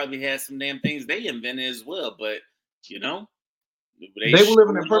Indians probably had some damn things they invented as well, but you know, they were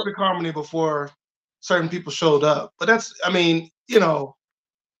living in perfect harmony before certain people showed up. But that's, I mean, you know,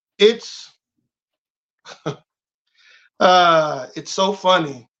 it's it's so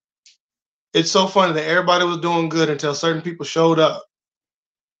funny it's so funny that everybody was doing good until certain people showed up.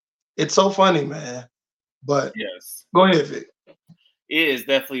 It's so funny, man. But yes, go ahead, Vic. it is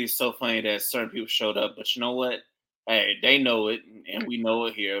definitely so funny that certain people showed up. But you know what? Hey, they know it, and we know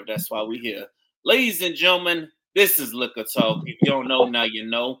it here. That's why we here. Ladies and gentlemen, this is Liquor Talk. If you don't know, now you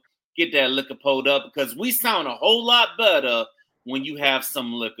know. Get that liquor pulled up because we sound a whole lot better when you have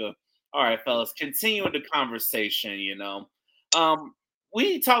some liquor. All right, fellas, continuing the conversation,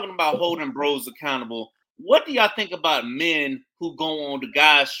 we talking about holding bros accountable. What do y'all think about men who go on the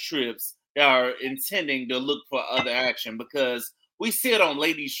guys' trips that are intending to look for other action? Because we see it on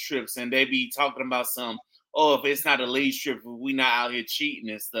ladies' trips and they be talking about if it's not a ladies' trip, we not out here cheating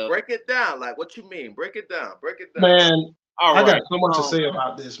and stuff. Break it down. Like, what you mean? Break it down. Break it down. Man, all I right. got so much to say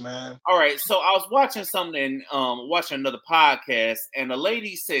about this, man. All right. So I was watching something, watching another podcast, and the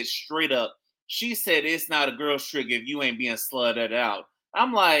lady said straight up, she said it's not a girl's trick if you ain't being slutted out.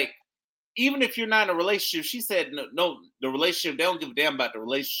 I'm like, even if you're not in a relationship, she said no, the relationship, they don't give a damn about the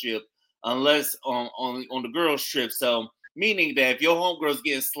relationship unless on the girl's trip. So meaning that if your homegirl's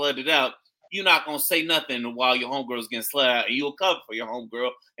getting slutted out, you're not gonna say nothing while your homegirl's getting slutted out, and you'll cover for your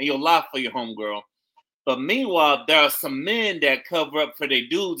homegirl and you'll lie for your homegirl. But meanwhile, there are some men that cover up for their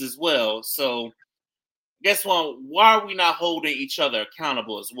dudes as well. So guess what? Why are we not holding each other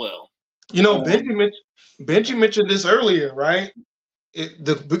accountable as well? You know, Benji mentioned this earlier, right?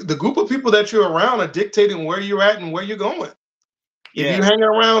 The group of people that you're around are dictating where you're at and where you're going. If you hang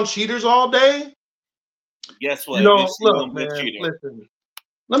around cheaters all day, guess what? Look, man, listen.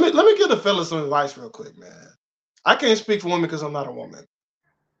 Let me give the fellas some advice real quick, man. I can't speak for women because I'm not a woman.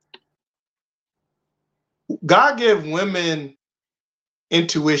 God gave women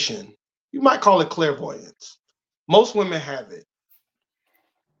intuition. You might call it clairvoyance. Most women have it.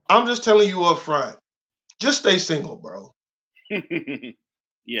 I'm just telling you up front, just stay single, bro.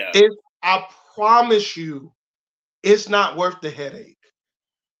 Yeah. I promise you, it's not worth the headache.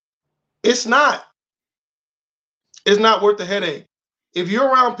 It's not. It's not worth the headache. If you're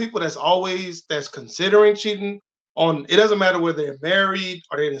around people that's considering cheating on, it doesn't matter whether they're married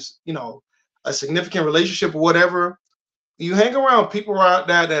or they're in a significant relationship or whatever. You hang around people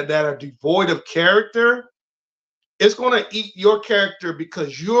that are devoid of character, it's going to eat your character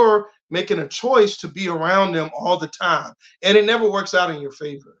because you're making a choice to be around them all the time. And it never works out in your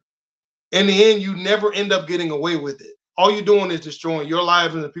favor. In the end, you never end up getting away with it. All you're doing is destroying your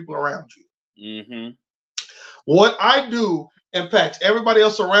life and the people around you. Mm-hmm. What I do impacts everybody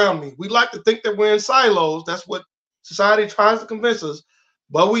else around me. We like to think that we're in silos. That's what society tries to convince us,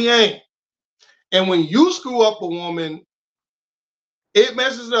 but we ain't. And when you screw up a woman, it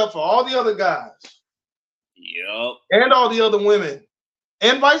messes it up for all the other guys. Yep. And all the other women.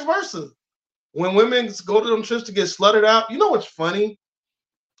 And vice versa. When women go to them trips to get slutted out, you know what's funny?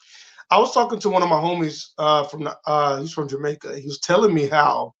 I was talking to one of my homies he's from Jamaica. He was telling me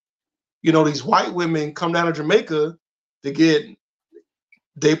how, these white women come down to Jamaica to get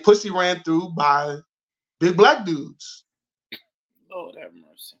their pussy ran through by big black dudes. Lord have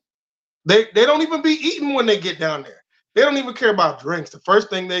mercy. They don't even be eating when they get down there. They don't even care about drinks. The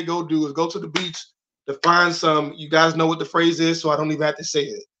first thing they go do is go to the beach to find some. You guys know what the phrase is, so I don't even have to say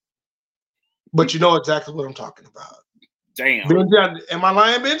it. But you know exactly what I'm talking about. Damn. Benji, am I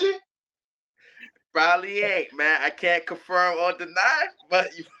lying, Benji? Probably ain't, man. I can't confirm or deny,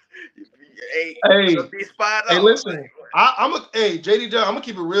 but be spot on. Hey, listen, JD John, I'm gonna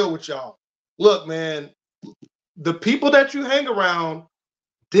keep it real with y'all. Look, man, the people that you hang around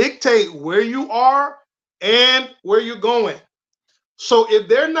dictate where you are and where you're going. So if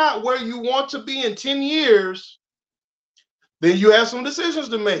they're not where you want to be in 10 years, then you have some decisions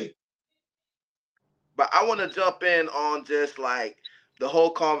to make. But I want to jump in on just like the whole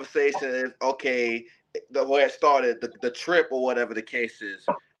conversation is, okay, the way it started, the trip or whatever the case is.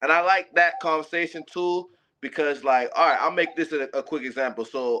 And I like that conversation too, because like, all right, I'll make this a quick example.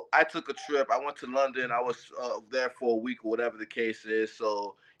 So I took a trip. I went to London. I was there for a week or whatever the case is.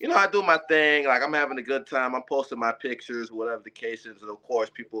 So, I do my thing. Like, I'm having a good time. I'm posting my pictures, whatever the case is. And of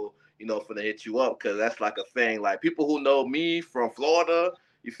course, people, finna hit you up because that's like a thing. Like, people who know me from Florida,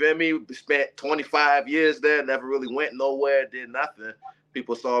 you feel me? Spent 25 years there, never really went nowhere, did nothing.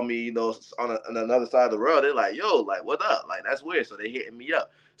 People saw me, on another side of the world. They're like, yo, like, what up? Like, that's weird. So they hitting me up.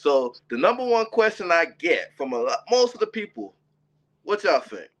 So the number one question I get from most of the people, what y'all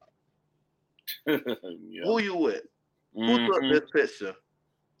think? Yeah. Who you with? Who took this picture?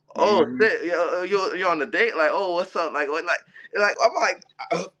 Oh, shit, you're on the date? Like, oh, what's up? Like, what? Like, I'm like,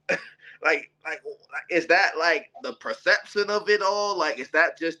 like, is that like the perception of it all? Like, is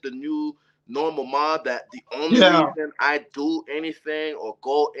that just the new normal mod that the only reason I do anything or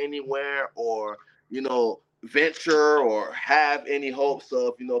go anywhere or, you know, venture or have any hopes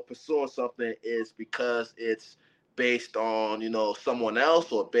of, you know, pursuing something is because it's based on, you know, someone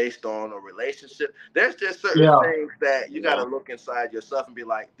else or based on a relationship. There's just certain things that you got to look inside yourself and be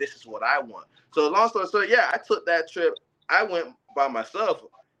like, this is what I want. So long story short, yeah, I took that trip. I went by myself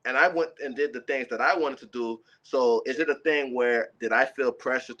and I went and did the things that I wanted to do. So is it a thing where did I feel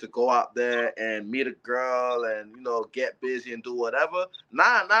pressure to go out there and meet a girl and, you know, get busy and do whatever?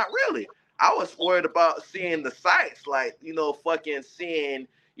 Nah, not really. I was worried about seeing the sights, like, you know, fucking seeing,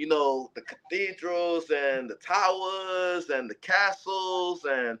 you know, the cathedrals and the towers and the castles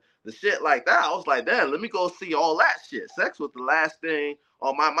and the shit like that. I was like, damn, let me go see all that shit. Sex was the last thing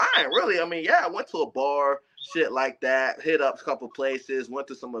on my mind, really. I mean, yeah, I went to a bar, shit like that, hit up a couple places, went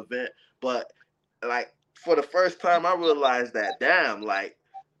to some event, but like for the first time, I realized that, damn, like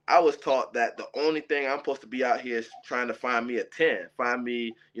I was taught that the only thing I'm supposed to be out here is trying to find me a 10, find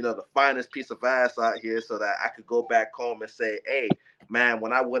me, you know, the finest piece of ass out here so that I could go back home and say, hey, man,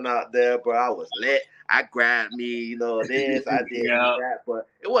 when I went out there, bro, I was lit. I grabbed me, you know, this, I did that, but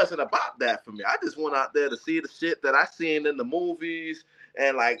it wasn't about that for me. I just went out there to see the shit that I seen in the movies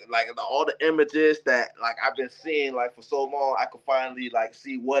and like all the images that like I've been seeing like for so long. I could finally like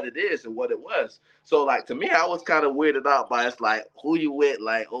see what it is and what it was. So like to me, I was kind of weirded out by it's like who you with,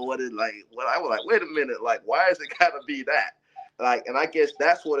 like, oh, what is like what I was like, wait a minute, like why is it gotta be that? Like, and I guess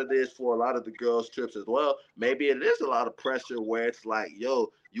that's what it is for a lot of the girls' trips as well. Maybe it is a lot of pressure where it's like,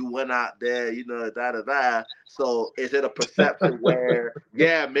 yo, you went out there, you know, da-da-da. So is it a perception where,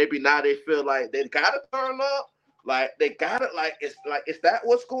 yeah, maybe now they feel like they got to turn up? Like, they got it, like, is that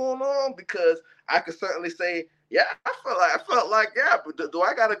what's going on? Because I could certainly say, yeah, I felt like, yeah, but do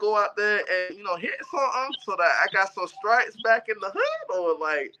I got to go out there and, you know, hit something so that I got some stripes back in the hood? Or,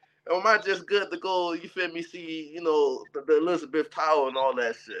 like, or am I just good to go, you feel me, see, you know, the Elizabeth Tower and all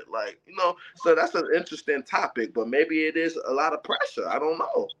that shit? Like, you know, so that's an interesting topic, but maybe it is a lot of pressure. I don't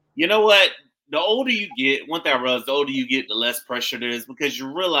know. You know what? The older you get, one thing I realized, the older you get, the less pressure there is because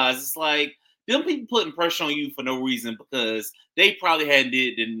you realize it's like them people putting pressure on you for no reason because they probably hadn't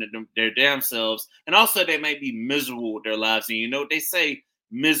did their damn selves. And also they might be miserable with their lives. And you know, they say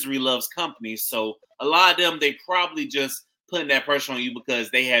misery loves company. So a lot of them, they probably just putting that pressure on you because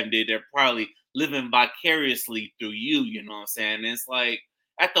they haven't did. They're probably living vicariously through you. You know what I'm saying? And it's like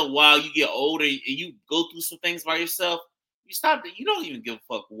after a while, you get older and you go through some things by yourself. You stop. You don't even give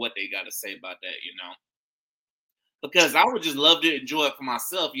a fuck what they got to say about that. You know, because I would just love to enjoy it for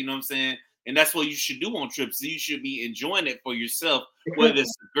myself. You know what I'm saying? And that's what you should do on trips. You should be enjoying it for yourself, whether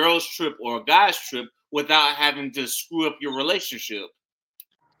it's a girl's trip or a guy's trip, without having to screw up your relationship.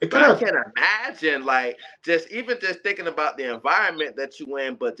 But I can imagine, like, just thinking about the environment that you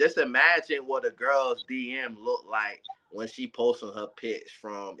in, but just imagine what a girl's DM look like when she posting her pics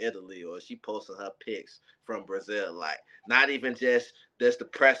from Italy or she posting her pics from Brazil. Like, not even just there's the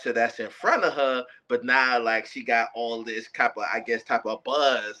pressure that's in front of her, but now like she got all this type of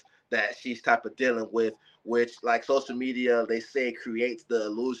buzz that she's type of dealing with, which like social media, they say creates the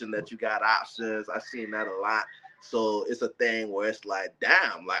illusion that you got options. I've seen that a lot. So it's a thing where it's like,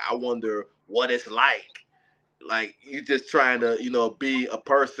 damn, like I wonder what it's like. Like you just trying to, you know, be a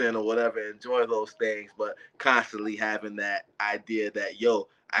person or whatever, enjoy those things, but constantly having that idea that, yo,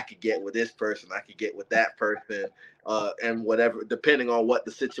 I could get with this person, I could get with that person, and whatever, depending on what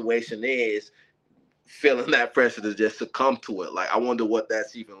the situation is, feeling that pressure to just succumb to it. Like I wonder what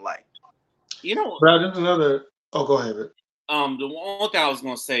that's even like. You know, Brad, there's another. Oh, go ahead. The one thing I was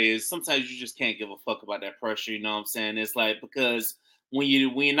gonna say is sometimes you just can't give a fuck about that pressure. You know what I'm saying? It's like because when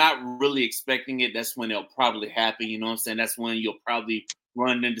you're not really expecting it, that's when it'll probably happen. You know what I'm saying? That's when you'll probably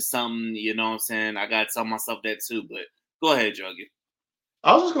run into something. You know what I'm saying? I gotta tell myself that too. But go ahead, Juggy.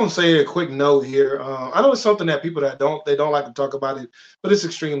 I was just gonna say a quick note here. I know it's something that people that don't like to talk about it, but it's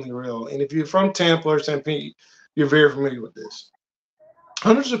extremely real. And if you're from Tampa or St. Pete, you're very familiar with this.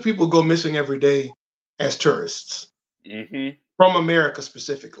 Hundreds of people go missing every day as tourists. Mm-hmm. From America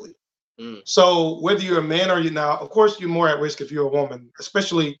specifically. So whether you're a man or you're now, of course, you're more at risk if you're a woman,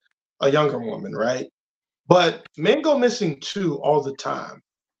 especially a younger woman, right? But men go missing too all the time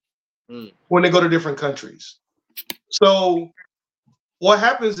when they go to different countries. So what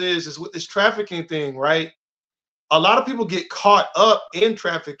happens is with this trafficking thing, right? A lot of people get caught up in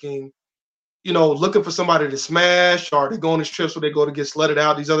trafficking, you know, looking for somebody to smash, or they go on these trips where they go to get slutted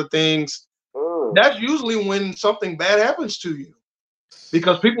out, these other things. That's usually when something bad happens to you,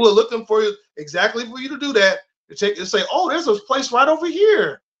 because people are looking for you exactly for you to do that. To say, oh, there's a place right over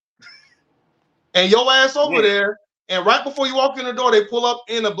here, and your ass over there, and right before you walk in the door, they pull up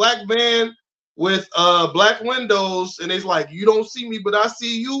in a black van with black windows, and it's like, you don't see me, but I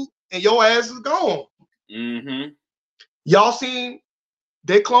see you, and your ass is gone. Mm-hmm. Y'all seen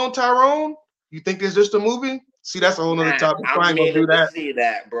They Clone Tyrone? You think it's just a movie? See, that's a whole nother topic. I'm meaning to see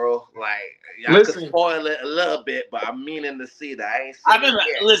that, bro. Like, I could spoil it a little bit, but I'm meaning to see that. I ain't seen it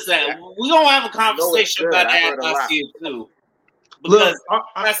yet. Listen, we're gonna have a conversation about that after I see it too. Because like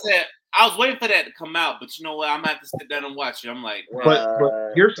I said, I was waiting for that to come out, but you know what? I'm gonna have to sit down and watch it. I'm like,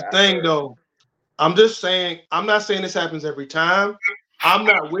 but here's the thing, though. I'm just saying, I'm not saying this happens every time. I'm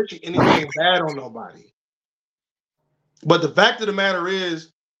not wishing anything bad on nobody. But the fact of the matter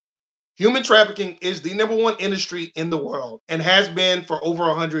is, human trafficking is the number one industry in the world and has been for over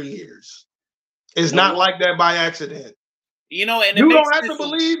 100 years. It's not like that by accident. You know, and you don't have to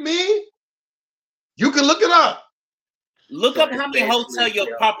believe me. You can look it up. Look up how many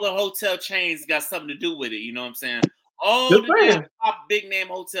popular hotel chains got something to do with it. You know what I'm saying? All the top big name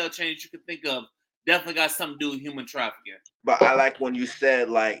hotel chains you can think of definitely got something to do with human trafficking. But I like when you said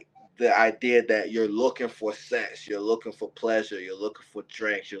like the idea that you're looking for sex, you're looking for pleasure, you're looking for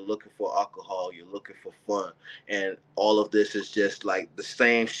drinks, you're looking for alcohol, you're looking for fun, and all of this is just like the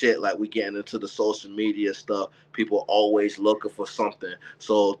same shit. Like we getting into the social media stuff, people always looking for something.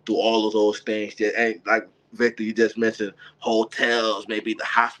 So through all of those things, and like Victor, you just mentioned hotels, maybe the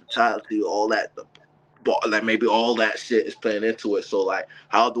hospitality, all that, like maybe all that shit is playing into it. So like,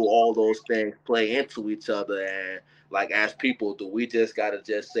 how do all those things play into each other? And like, as people, do we just gotta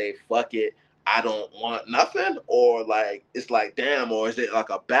just say fuck it, I don't want nothing? Or like, it's like, damn, or is it like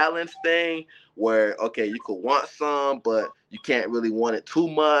a balance thing where, okay, you could want some, but you can't really want it too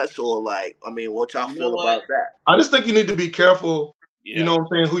much? Or like, I mean, what y'all feel about that? I just think you need to be careful, you know what I'm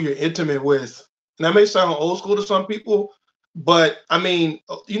saying, who you're intimate with. And that may sound old school to some people, but I mean,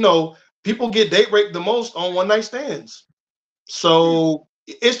 you know, people get date raped the most on one night stands. So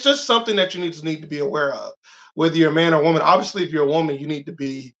it's just something that you need to be aware of. Whether you're a man or woman, obviously, if you're a woman, you need to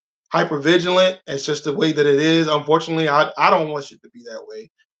be hyper vigilant. It's just the way that it is. Unfortunately, I don't want shit to be that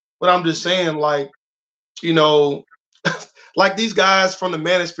way. But I'm just saying, like, you know, like these guys from the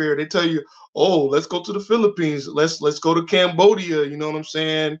manosphere, they tell you, oh, let's go to the Philippines, let's go to Cambodia, you know what I'm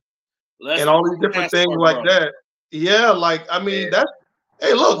saying? And all these different things like that. Yeah, like, I mean, that's,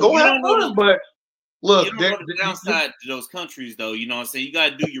 hey, look, go have fun, but look, you don't know the downside to those countries, though. You know what I'm saying? You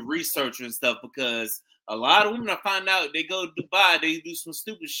got to do your research and stuff, because a lot of women, I find out, they go to Dubai, they do some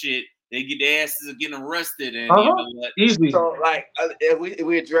stupid shit, they get their asses getting arrested, and you know what? Easy. So like, if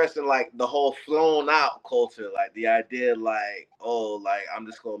we addressing like the whole flown out culture, like the idea, like, oh, like I'm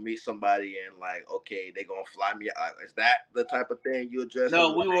just gonna meet somebody and like, okay, they gonna fly me out. Is that the type of thing you address?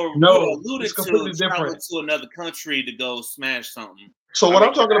 No, we alluded to travel to another country to go smash something. So what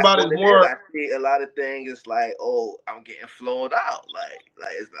I'm talking about is more. I see a lot of things. It's like, oh, I'm getting flown out.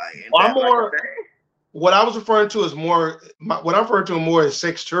 Like it's like. I'm more. What I was referring to is more. What I'm referring to more is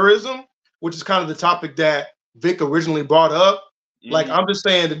sex tourism, which is kind of the topic that Vic originally brought up. Mm-hmm. Like, I'm just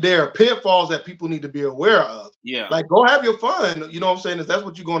saying that there are pitfalls that people need to be aware of. Yeah. Like, go have your fun. You know what I'm saying? If that's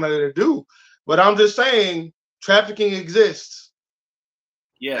what you're going out there to do. But I'm just saying, trafficking exists.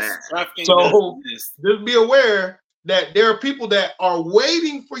 Yes, trafficking does exist. Just be aware that there are people that are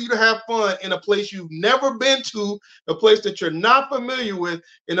waiting for you to have fun in a place you've never been to, a place that you're not familiar with,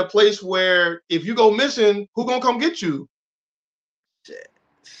 in a place where if you go missing, who gonna come get you?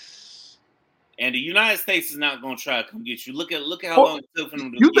 And the United States is not gonna try to come get you. Look how long it took for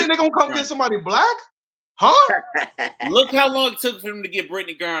them to You think they're gonna come get somebody black? Huh? Look how long it took for them to get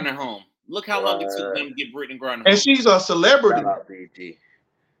Brittany Griner home. Look how long it took them to get Brittany Griner home. And she's a celebrity.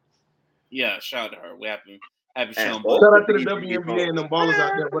 Yeah, shout out to her. We haven't shown. Shout out to the WNBA and them ballers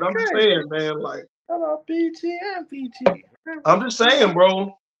out there. But I'm just saying, man, like, shout out BG and BG. I'm just saying,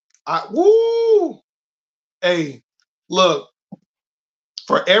 bro. Hey, look,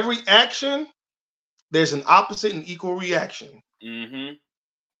 for every action, there's an opposite and equal reaction. Mm-hmm.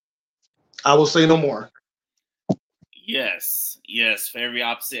 I will say no more. Yes. For every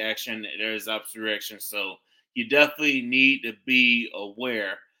opposite action, there's opposite reaction. So you definitely need to be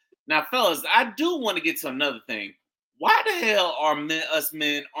aware. Now, fellas, I do want to get to another thing. Why the hell are us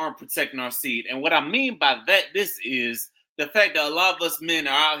men aren't protecting our seed? And what I mean by that, this is the fact that a lot of us men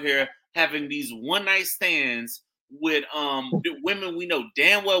are out here having these one-night stands with women we know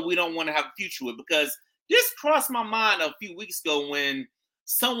damn well we don't want to have a future with. Because this crossed my mind a few weeks ago when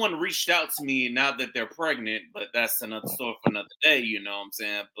someone reached out to me, now that they're pregnant, but that's another story for another day, you know what I'm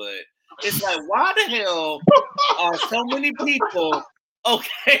saying? But it's like, why the hell are so many people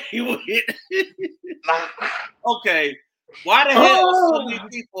okay with okay? Why the hell so many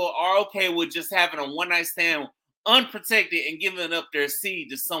people are okay with just having a one-night stand unprotected and giving up their seed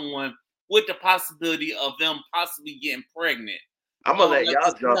to someone with the possibility of them possibly getting pregnant. I'm gonna let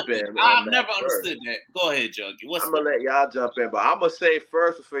y'all jump in. I've never understood that. Go ahead, Juggy. I'm gonna let y'all jump in, but I'm gonna say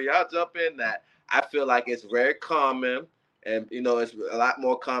first before y'all jump in that I feel like it's very common, and it's a lot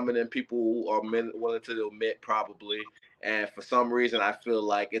more common than people are willing to admit probably. And for some reason, I feel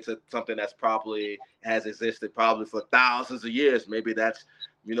like it's something that's probably has existed probably for thousands of years. Maybe that's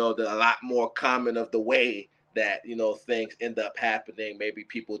a lot more common of the way that things end up happening. Maybe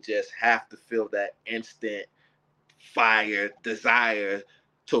people just have to feel that instant fire, desire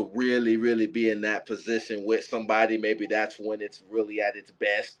to really, really be in that position with somebody. Maybe that's when it's really at its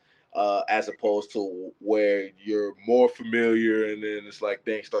best, as opposed to where you're more familiar and then it's like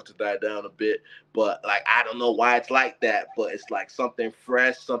things start to die down a bit. But like, I don't know why it's like that, but it's like something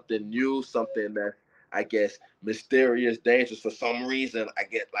fresh, something new, something that I guess mysterious, dangerous. For some reason, I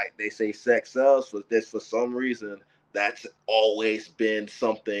get like they say sex sells. For some reason, that's always been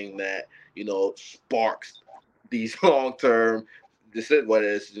something that sparks these long-term, whether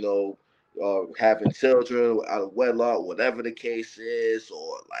it's having children out of wedlock, whatever the case is,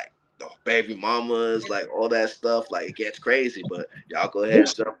 or like the baby mamas, like all that stuff. Like it gets crazy, but y'all go ahead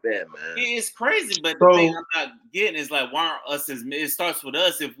and jump in, man. It's crazy, but the thing I'm not getting is like, why aren't us as it starts with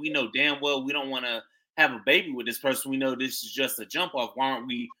us if we know damn well we don't want to have a baby with this person? We know this is just a jump off. Why aren't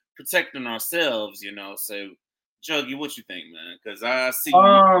we protecting ourselves? So Juggy, what you think, man? Because I see.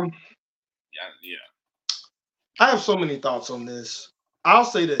 Yeah. I have so many thoughts on this. I'll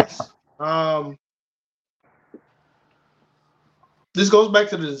say this. This goes back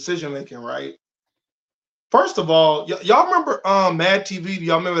to the decision making, right? First of all, y'all remember Mad TV? Do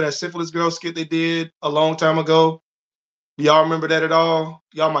y'all remember that syphilis girl skit they did a long time ago? Do y'all remember that at all?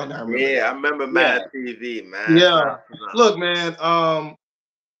 Y'all might not remember. Yeah, I remember Mad TV, man. Yeah. Look, man. I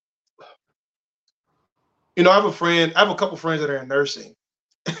have a couple friends that are in nursing,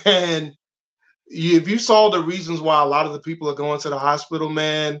 and if you saw the reasons why a lot of the people are going to the hospital,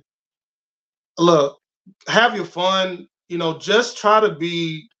 man, look, have your fun. Just try to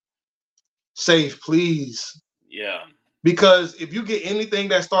be safe, please. Yeah. Because if you get anything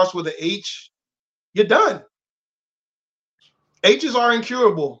that starts with an H, you're done. H's are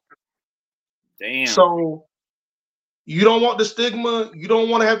incurable. Damn. So you don't want the stigma. You don't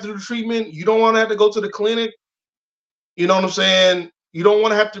want to have to do the treatment. You don't want to have to go to the clinic. You know what I'm saying? You don't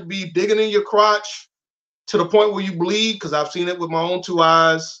want to have to be digging in your crotch to the point where you bleed, because I've seen it with my own two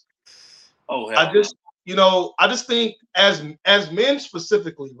eyes. Oh, hell. I just think as men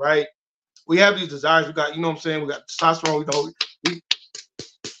specifically, right? We have these desires. We got, we got testosterone.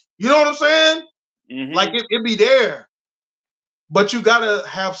 You know what I'm saying? Mm-hmm. Like it be there, but you gotta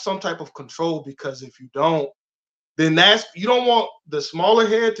have some type of control, because if you don't, then you don't want the smaller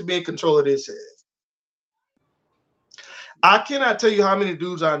head to be in control of this head. I cannot tell you how many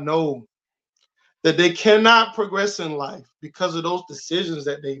dudes I know that they cannot progress in life because of those decisions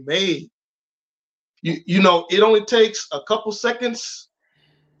that they made. It only takes a couple seconds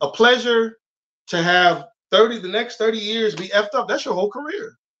of pleasure to have the next 30 years be effed up. That's your whole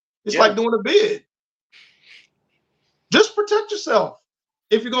career. It's like doing a bid. Just protect yourself.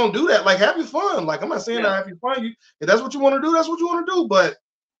 If you're gonna do that, like, have your fun. Like, I'm not saying that have your fun. If that's what you want to do, that's what you want to do. But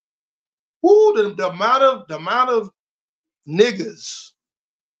the amount of niggas.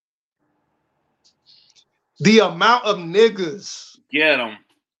 The amount of niggas get them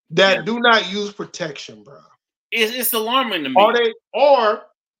that do not use protection, bro. It's alarming to me. Or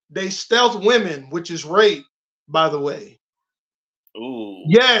they stealth women, which is rape, by the way. Ooh.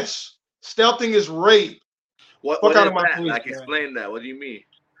 Yes, stealthing is rape. What is that? Like, explain that. What do you mean?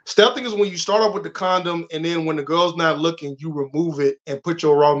 Stealthing is when you start off with the condom, and then when the girl's not looking, you remove it and put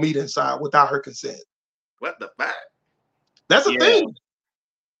your raw meat inside without her consent. What the fuck? That's a thing.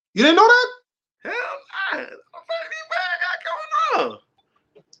 You didn't know that? Hell, what got going on?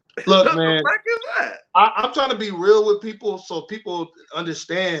 Look, man, I'm trying to be real with people so people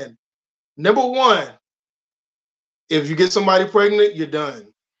understand. Number one, if you get somebody pregnant, you're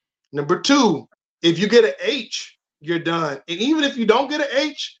done. Number two, if you get an H, you're done. And even if you don't get an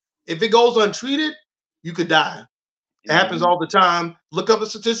H, if it goes untreated, you could die. It happens all the time. Look up the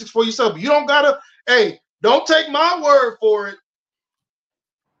statistics for yourself. You don't gotta, don't take my word for it.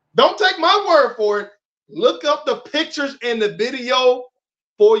 Don't take my word for it. Look up the pictures and the video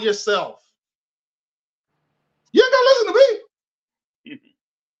for yourself. You ain't gonna listen to me.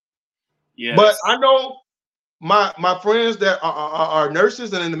 Yes. But I know my friends that are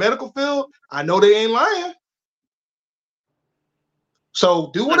nurses and in the medical field, I know they ain't lying. So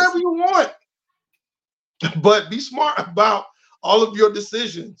do whatever you want, but be smart about all of your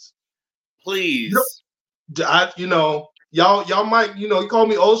decisions. Please. y'all might, you call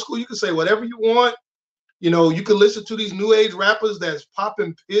me old school. You can say whatever you want. You can listen to these new age rappers that's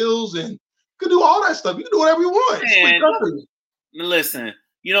popping pills, and you can do all that stuff. You can do whatever you want. Man, listen,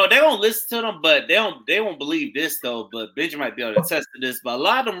 they don't listen to them, but they won't believe this though. But Benji might be able to attest to this. But a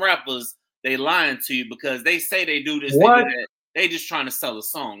lot of them rappers, they lying to you because they say they do this, what? they do that. They just trying to sell a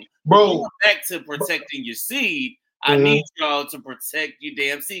song. Bro, going back to protecting your seed, I need y'all to protect your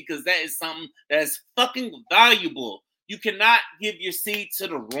damn seed because that is something that's fucking valuable. You cannot give your seed to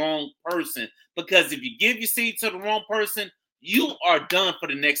the wrong person because if you give your seed to the wrong person, you are done for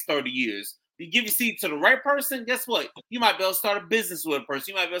the next 30 years. If you give your seed to the right person, guess what? You might be able to start a business with a person.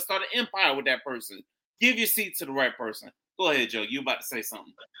 You might be able to start an empire with that person. Give your seed to the right person. Go ahead, Joe. You about to say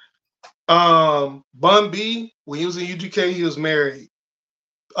something. Bun B, when he was in UGK, he was married.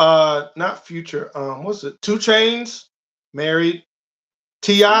 Not Future. What's it? 2 Chainz, married.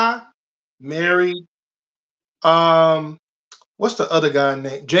 T.I., married. What's the other guy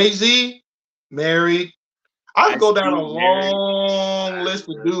name? Jay-Z, married. I could go down a long list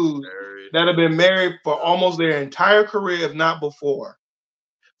of dudes that have been married for almost their entire career, if not before.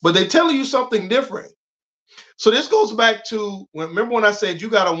 But they're telling you something different. So this goes back to remember when I said you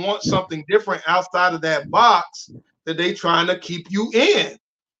gotta want something different outside of that box that they trying to keep you in.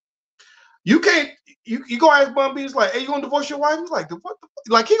 You can't. You go ask Bun B, he's like, "Hey, you gonna divorce your wife?" He's like, "What?"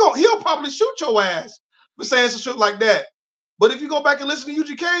 Like he'll probably shoot your ass for saying some shit like that. But if you go back and listen to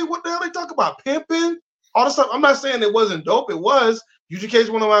UGK, what the hell they talk about? Pimping, all the stuff. I'm not saying it wasn't dope. It was. UGK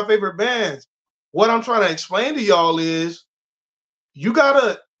is one of my favorite bands. What I'm trying to explain to y'all is you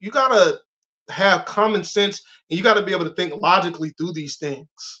gotta have common sense and you gotta be able to think logically through these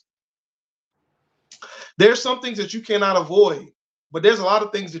things. There's some things that you cannot avoid, but there's a lot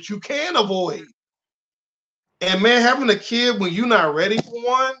of things that you can avoid. And man, having a kid when you're not ready for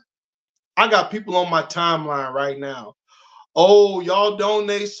one, I got people on my timeline right now. Oh, y'all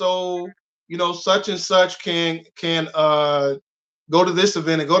donate so such and such can go to this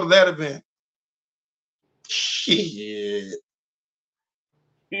event and go to that event. Shit.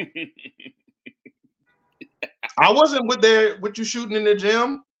 I wasn't with you shooting in the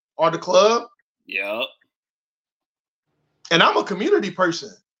gym or the club. Yep. And I'm a community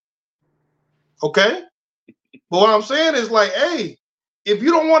person. Okay? But what I'm saying is like, hey, if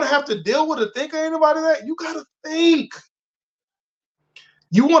you don't want to have to deal with or think of anybody that, you gotta think.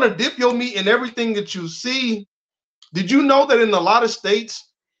 You want to dip your meat in everything that you see. Did you know that in a lot of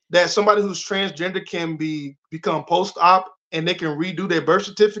states that somebody who's transgender can become post-op and they can redo their birth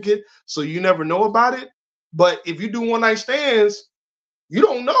certificate so you never know about it? But if you do one night stands, you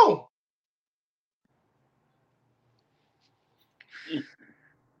don't know.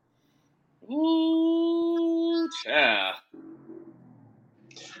 Ooh, child.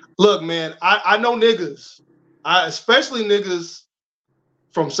 Look, man, I know niggas, especially niggas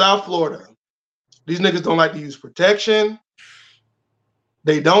from South Florida. These niggas don't like to use protection.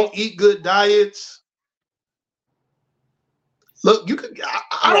 They don't eat good diets. Look, you could.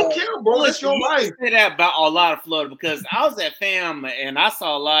 I don't care, bro. That's your life. Say that about a lot of Florida because I was at FAM and I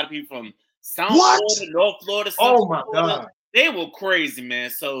saw a lot of people from South Florida, North Florida. Oh my God, they were crazy, man.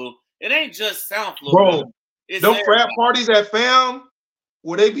 So it ain't just South Florida, bro. Them frat parties at FAM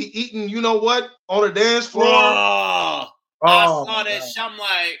where they be eating, you know what, on the dance floor. I saw that shit. I'm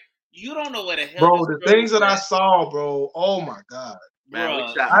like, you don't know what the hell. Bro, the things that I saw, bro. Oh my God,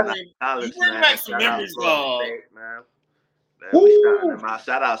 man. Bro, you bring back some memories, dog. Man, we shouting them out.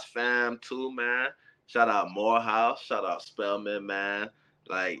 Shout out Fam too, man. Shout out Morehouse. Shout out Spellman, man.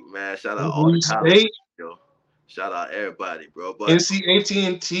 Like, man, shout out all the college, yo. Shout out everybody, bro. But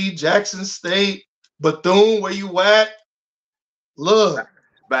NC AT&T, Jackson State, Bethune, where you at? Look.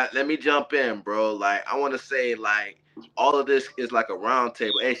 But let me jump in, bro. Like, I want to say, like, all of this is like a round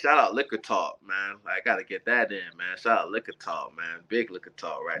table. Hey, shout out Liquor Talk, man. Like, I gotta get that in, man. Shout out Liquor Talk, man. Big Liquor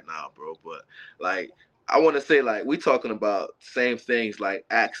Talk right now, bro. But like, I want to say, like, we talking about same things, like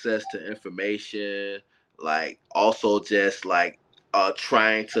access to information, like also just like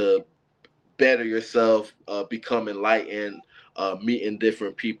trying to better yourself, become enlightened, meeting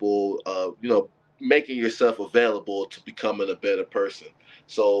different people, making yourself available to becoming a better person.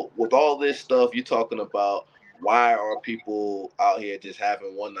 So with all this stuff you're talking about, why are people out here just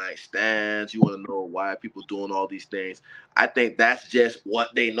having one night stands? You want to know why are people doing all these things? I think that's just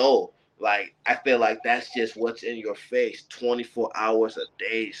what they know. Like, I feel like that's just what's in your face 24 hours a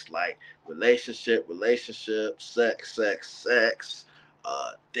day. It's like relationship, sex,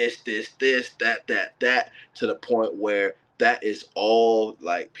 this, that, to the point where that is all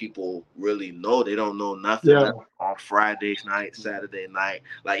like people really know. They don't know nothing on Fridays night, Saturday night.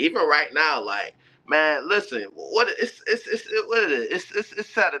 Like, even right now, like Man, listen, what what it is?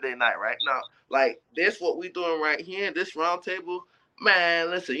 It's Saturday night right now. Like this, what we doing right here, this round table. Man,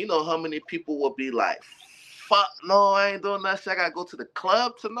 listen, you know how many people will be like, "Fuck no, I ain't doing that shit. I gotta go to the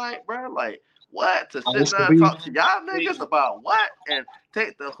club tonight, bro." Like what? To I sit used to down and be, talk to y'all niggas about what and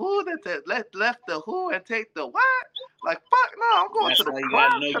take the who that left the who and take the what? Like fuck no, I'm going to That's the why you gotta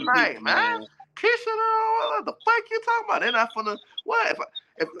club know your tonight, people, man. man. Keisha, what the fuck you talking about? They're not finna what?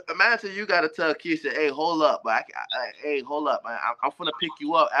 If imagine you gotta tell Keisha, hey, hold up, but hey, hold up, man. I'm finna pick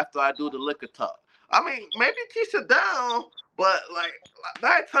you up after I do the liquor talk. I mean, maybe Keisha down, but like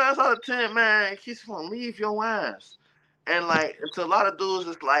 9 times out of 10, man, Keisha gonna leave your ass. And like, to a lot of dudes,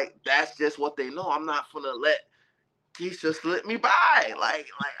 it's like that's just what they know. I'm not gonna let Keisha slip me by. Like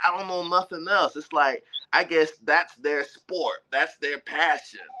I don't know nothing else. It's like I guess that's their sport. That's their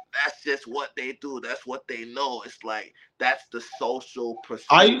passion. That's just what they do. That's what they know. It's like that's the social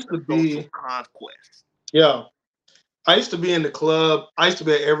I pursuit, used the to social be, conquest. yeah. I used to be in the club. I used to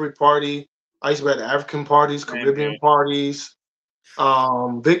be at every party. I used to be at the African parties, Same Caribbean here. parties.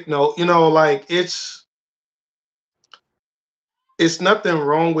 Vic, no, like it's nothing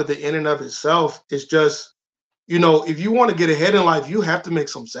wrong with it in and of itself. It's just, if you want to get ahead in life, you have to make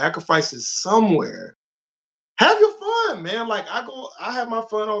some sacrifices somewhere. Have your fun, man. Like I have my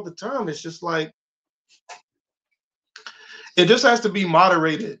fun all the time. It's just like it just has to be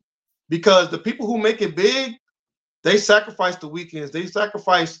moderated because the people who make it big, they sacrifice the weekends. They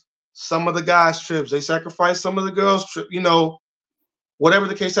sacrifice some of the guys' trips. They sacrifice some of the girls' trip. Whatever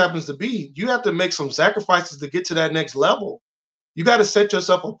the case happens to be, you have to make some sacrifices to get to that next level. You got to set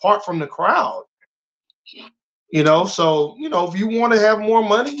yourself apart from the crowd. So if you want to have more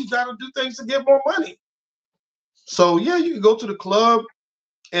money, you got to do things to get more money. So yeah, you can go to the club,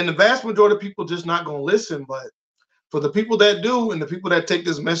 and the vast majority of people just not gonna listen. But for the people that do, and the people that take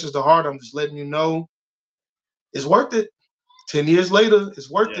this message to heart, I'm just letting you know, it's worth it. 10 years later, it's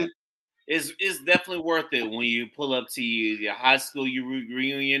worth Yeah. it. It's definitely worth it when you pull up to your high school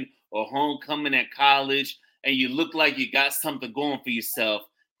reunion or homecoming at college and you look like you got something going for yourself.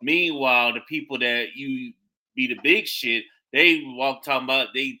 Meanwhile, the people that you be the big shit, they walk talking about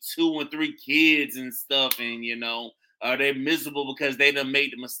they 2 and 3 kids and stuff, and they're miserable because they done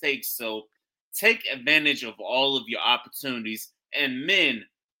made the mistakes. So take advantage of all of your opportunities. And men,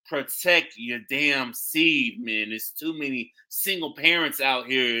 protect your damn seed, man. There's too many single parents out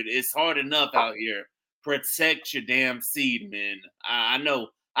here. It's hard enough out here. Protect your damn seed, man. I know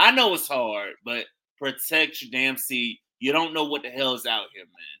it's hard, but protect your damn seed. You don't know what the hell is out here,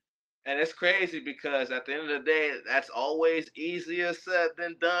 man. And it's crazy because at the end of the day, that's always easier said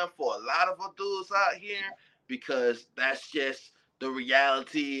than done for a lot of our dudes out here because that's just the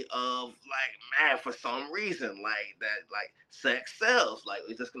reality of like, man, for some reason, like that, like sex sells. Like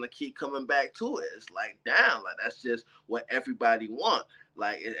we're just gonna keep coming back to it. It's like, damn, like that's just what everybody want.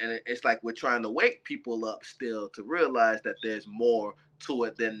 Like, and it's like we're trying to wake people up still to realize that there's more to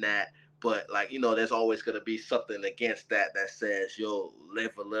it than that, but like there's always gonna be something against that says yo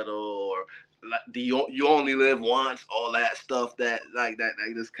live a little or like you only live once, all that stuff that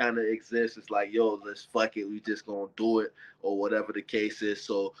just kind of exists. It's like yo, let's fuck it, we just gonna do it or whatever the case is.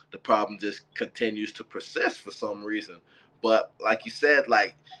 So the problem just continues to persist for some reason. But like you said,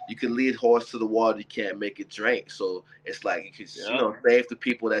 like you can lead horse to the water, you can't make it drink. So it's like you can save the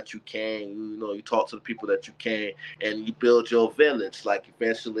people that you can. You talk to the people that you can, and you build your village. Like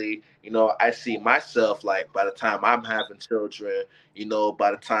eventually, I see myself like by the time I'm having children,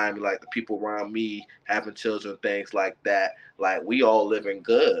 by the time like the people around me having children, things like that, like we all living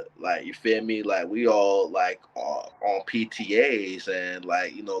good. Like you feel me? Like we all like on PTAs and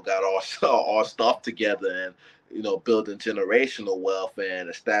like got all stuff together and building generational wealth and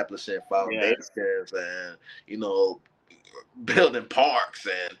establishing Yes. foundations and building parks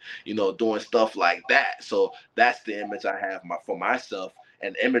and doing stuff like that. So that's the image I have for myself.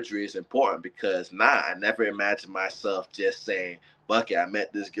 And imagery is important because I never imagined myself just saying, Bucky, I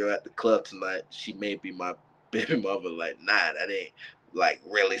met this girl at the club tonight, she may be my baby mother. Like, nah, that ain't like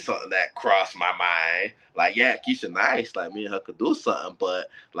really something that crossed my mind. Like, yeah, Keisha nice, like me and her could do something, but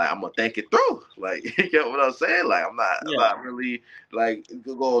like I'm gonna think it through. Like, you get what I'm saying? Like I'm not really like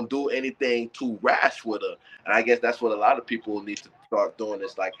gonna do anything too rash with her. And I guess that's what a lot of people need to start doing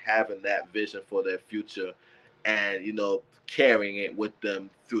is like having that vision for their future and carrying it with them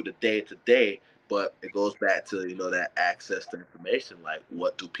through the day to day. But it goes back to that access to information. Like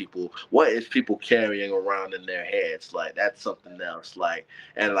what is people carrying around in their heads? Like that's something else. Like,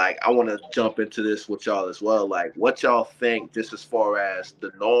 and like I want to jump into this with y'all as well. Like what y'all think just as far as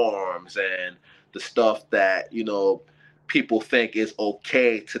the norms and the stuff that people think is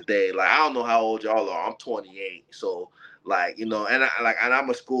okay today. Like, I don't know how old y'all are. I'm 28, so like, you know, and I'm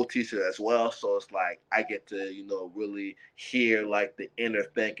a school teacher as well, so it's like I get to, you know, really hear like the inner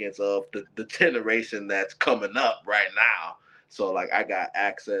thinkings of the generation that's coming up right now. So like I got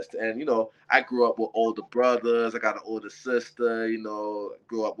access to, and you know, I grew up with older brothers. I got an older sister. You know,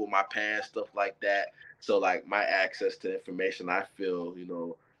 grew up with my parents, stuff like that. So like my access to information, I feel, you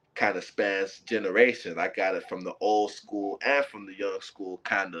know, kind of spans generations. I got it from the old school and from the young school,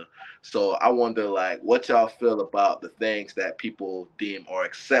 kind of. So I wonder, like, what y'all feel about the things that people deem are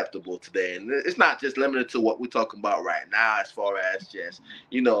acceptable today, and it's not just limited to what we're talking about right now, as far as just,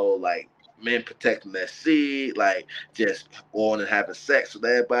 you know, like men protecting their seed, like just going and having sex with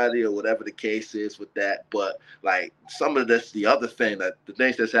everybody or whatever the case is with that. But like some of this, the other thing, that the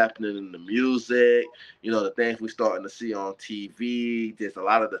things that's happening in the music, you know, the things we're starting to see on TV, there's a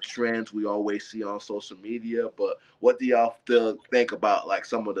lot of the trends we always see on social media. But what do y'all still think about like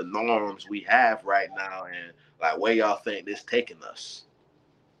some of the norms we have right now, and like where y'all think this taking us?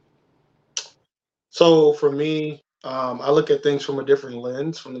 So for me, I look at things from a different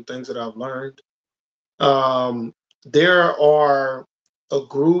lens from the things that I've learned. There are a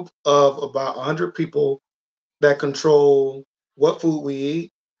group of about 100 people that control what food we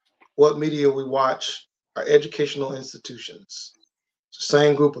eat, what media we watch, our educational institutions. It's the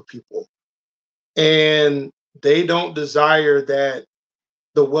same group of people. And they don't desire that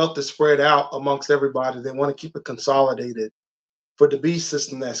the wealth is spread out amongst everybody. They want to keep it consolidated for the beast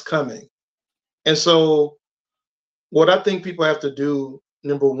system that's coming. And so, what I think people have to do,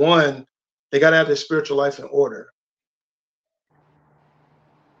 number one, they got to have their spiritual life in order.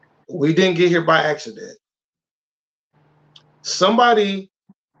 We didn't get here by accident. Someone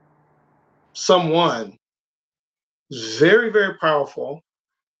very, very powerful,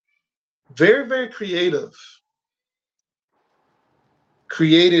 very, very creative,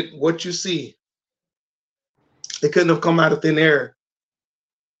 created what you see. It couldn't have come out of thin air.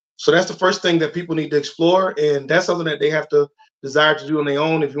 So that's the first thing that people need to explore, and that's something that they have to desire to do on their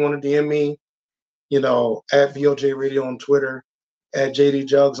own. If you want to DM me, you know, at BOJ Radio on Twitter, at JD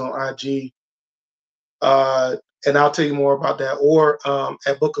Jugs on IG, and I'll tell you more about that, or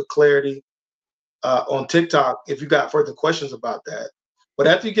at Book of Clarity on TikTok if you got further questions about that. But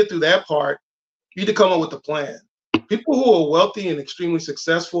after you get through that part, you need to come up with a plan. People who are wealthy and extremely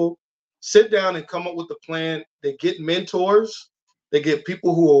successful sit down and come up with a plan. They get mentors. They get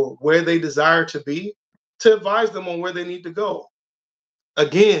people who are where they desire to be to advise them on where they need to go.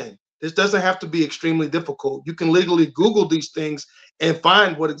 Again, this doesn't have to be extremely difficult. You can literally Google these things and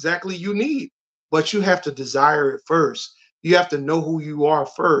find what exactly you need, but you have to desire it first. You have to know who you are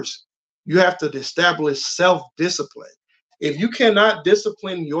first. You have to establish self-discipline. If you cannot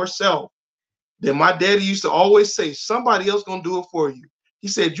discipline yourself, then my daddy used to always say, somebody else gonna do it for you. He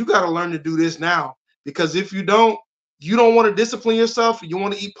said, you got to learn to do this now, because if you don't want to discipline yourself, you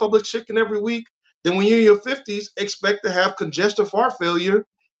want to eat public chicken every week, then when you're in your 50s, expect to have congestive heart failure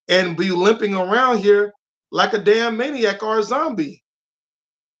and be limping around here like a damn maniac or a zombie.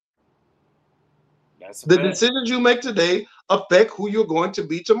 That's the decisions you make today affect who you're going to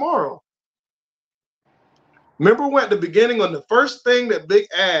be tomorrow. Remember when at the beginning, on the first thing that Big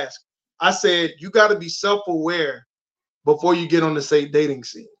asked, I said, you got to be self-aware before you get on the dating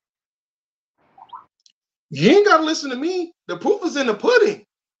scene. You ain't got to listen to me. The proof is in the pudding.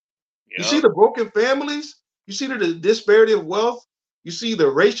 Yep. You see the broken families. You see the disparity of wealth. You see the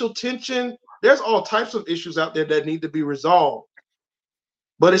racial tension. There's all types of issues out there that need to be resolved.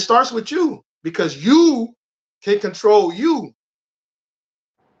 But it starts with you, because you can control you.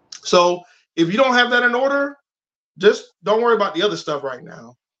 So if you don't have that in order, just don't worry about the other stuff right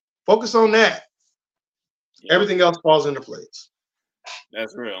now. Focus on that. Yep. Everything else falls into place.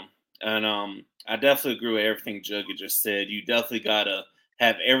 That's real. And I definitely agree with everything Juggy just said. You definitely got to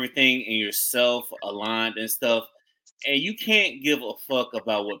have everything in yourself aligned and stuff. And you can't give a fuck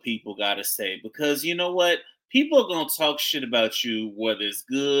about what people got to say, because you know what? People are going to talk shit about you, whether it's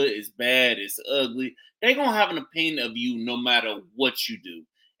good, it's bad, it's ugly. They're going to have an opinion of you no matter what you do.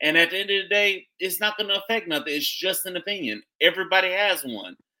 And at the end of the day, it's not going to affect nothing. It's just an opinion. Everybody has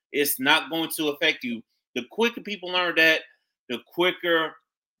one. It's not going to affect you. The quicker people learn that, the quicker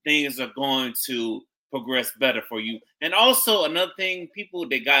things are going to progress better for you. And also another thing, people,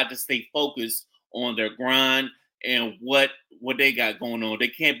 they got to stay focused on their grind and what they got going on. They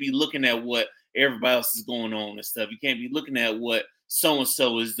can't be looking at what everybody else is going on and stuff. You can't be looking at what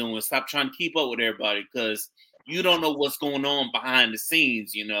so-and-so is doing. Stop trying to keep up with everybody, because you don't know what's going on behind the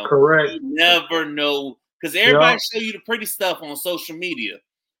scenes, you know. Correct. You never know, because everybody show you the pretty stuff on social media.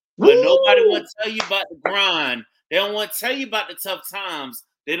 But nobody want to tell you about the grind They don't want to tell you about the tough times.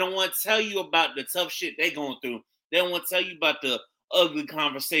 They don't want to tell you about the tough shit they going through. They don't want to tell you about the ugly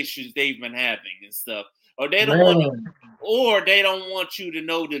conversations they've been having and stuff. Or they don't want you to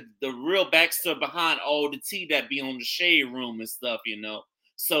know the real backstory behind all the tea that be on the shade room and stuff, you know.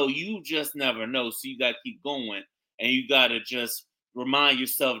 So you just never know. So you got to keep going. And you got to just remind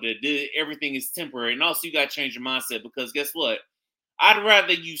yourself that everything is temporary. And also you got to change your mindset, because guess what? I'd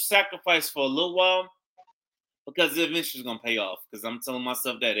rather you sacrifice for a little while, because the eventually is going to pay off. Because I'm telling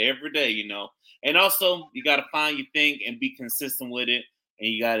myself that every day, you know. And also, you got to find your thing and be consistent with it, and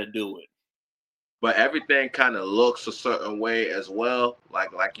you got to do it. But everything kind of looks a certain way as well.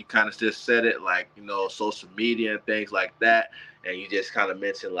 Like you kind of just said it, like, you know, social media and things like that. And you just kind of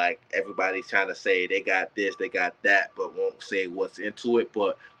mentioned, like, everybody's trying to say they got this, they got that, but won't say what's into it.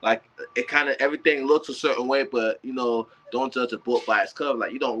 But, like, it kind of, everything looks a certain way, but, you know, don't judge a book by its cover.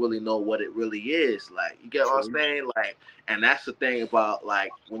 Like, you don't really know what it really is. Like, you get what I'm saying? Like, and that's the thing about,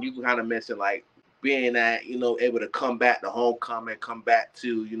 like, when you kind of mention, like, being that, you know, able to come back to homecoming, come back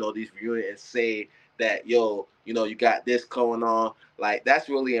to, you know, these reunions and say that, yo, you know, you got this going on. Like, that's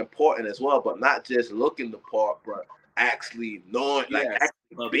really important as well, but not just looking the part, but actually knowing, like,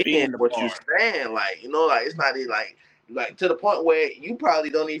 actually being what you're saying. Like, you know, like, it's not like to the point where you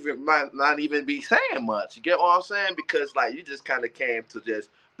probably might not even be saying much. You get what I'm saying? Because, like, you just kind of came to just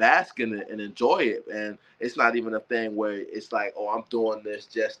bask in it and enjoy it. And it's not even a thing where it's like, oh, I'm doing this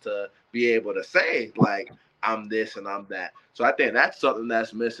just to be able to say, like, I'm this and I'm that. So I think that's something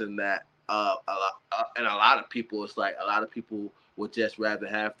that's missing, that and a lot of people, it's like a lot of people would just rather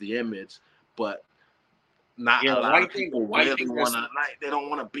have the image, but not a lot of people really want to, like, they don't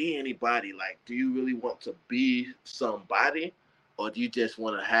want to be anybody. Like, do you really want to be somebody, or do you just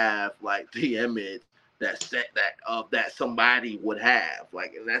want to have, like, the image that somebody would have?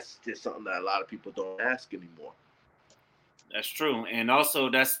 Like, and that's just something that a lot of people don't ask anymore. That's true. And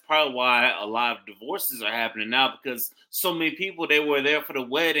also, that's probably why a lot of divorces are happening now, because so many people, they were there for the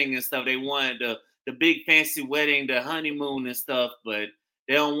wedding and stuff. They wanted the big fancy wedding, the honeymoon and stuff, but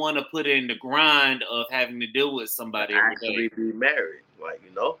they don't want to put in the grind of having to deal with somebody every day. Actually be married, like,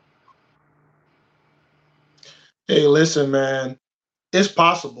 you know? Hey, listen, man. It's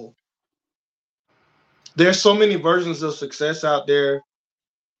possible. There's so many versions of success out there.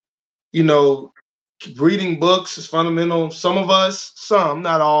 You know, reading books is fundamental. Some,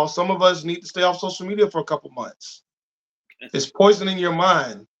 not all, some of us need to stay off social media for a couple months. It's poisoning your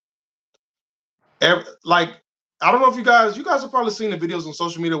mind. Like, I don't know if you guys have probably seen the videos on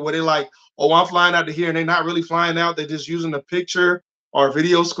social media where they're like, oh, I'm flying out to here, and they're not really flying out. They're just using a picture or a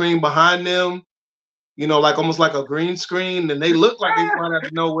video screen behind them, you know, like almost like a green screen, and they look like they're flying out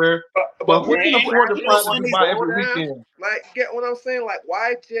to nowhere. But we can afford to fly to Dubai every weekend. Like, get what I'm saying? Like,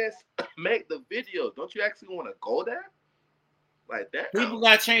 why just make the video? Don't you actually want to go there? Like that? People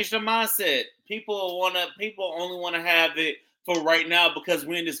got to change their mindset. People only want to have it for right now, because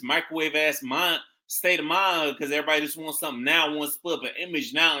we're in this microwave ass state of mind, because everybody just wants something now, wants to put up an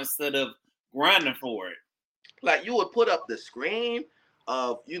image now instead of grinding for it. Like, you would put up the screen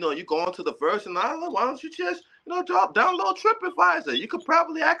of, you know, you go onto the Virgin Island. Why don't you just, you know, download TripAdvisor? You could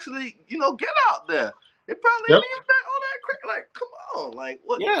probably actually, you know, get out there. It probably ain't even all that quick. Like, come on, like,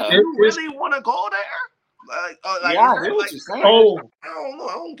 what? Yeah, do you really want to go there? Like, yeah, I don't know.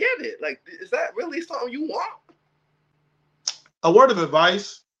 I don't get it. Like, is that really something you want? A word of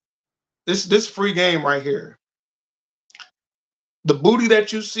advice. This free game right here. The booty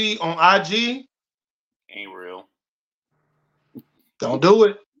that you see on IG ain't real. Don't do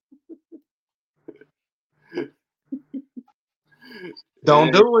it.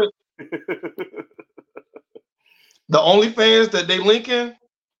 Don't do it. The OnlyFans that they linking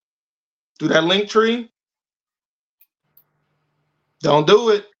through that link tree, don't do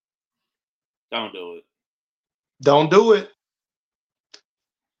it. Don't do it. Don't do it.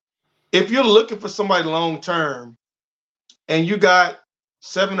 If you're looking for somebody long term and you got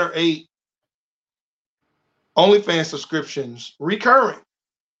 7 or 8 OnlyFans subscriptions recurring.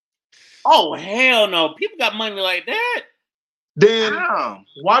 Oh, hell no. People got money like that. Then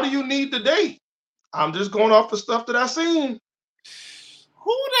why do you need the date? I'm just going off the stuff that I've seen.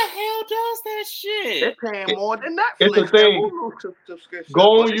 Who the hell does that shit? They're paying more than Netflix. It's a thing.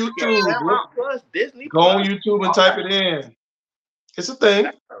 Go on YouTube. Disney Go on YouTube and type it in. It's a thing.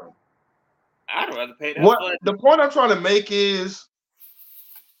 I'd rather pay that. The point I'm trying to make is,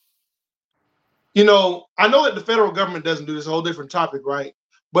 you know, I know that the federal government doesn't do this, whole different topic, right?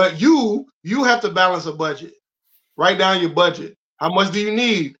 But you have to balance a budget. Write down your budget. How much do you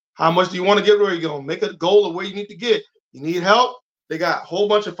need? How much do you want to get where you're going? Make a goal of where you need to get. You need help? They got a whole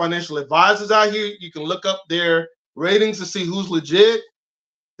bunch of financial advisors out here. You can look up their ratings to see who's legit.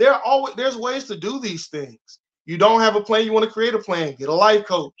 There's ways to do these things. You don't have a plan, you want to create a plan. Get a life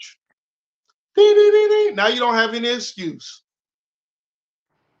coach. Now you don't have any excuse.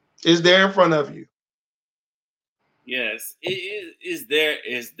 It's there in front of you. Yes, it is there.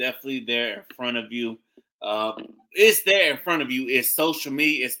 It's definitely there in front of you. It's there in front of you. It's social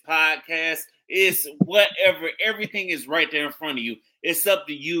media, it's podcasts, it's whatever. Everything is right there in front of you. It's up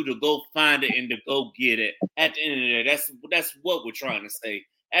to you to go find it and to go get it. At the end of the day, that's what we're trying to say.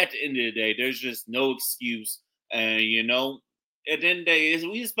 At the end of the day, there's just no excuse. And you know, at the end of the day,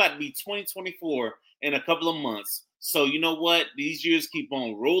 we just about to be 2024 in a couple of months. So you know what? These years keep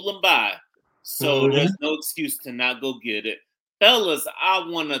on rolling by. So there's no excuse to not go get it. Fellas, I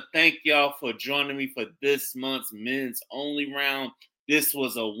want to thank y'all for joining me for this month's Men's Only Round. This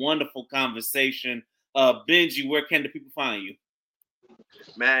was a wonderful conversation. Benji, where can the people find you?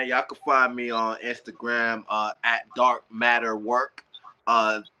 Man, y'all can find me on Instagram at Dark Matter Work.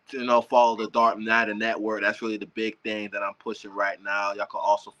 Follow the Dark Matter Network. That's really the big thing that I'm pushing right now. Y'all can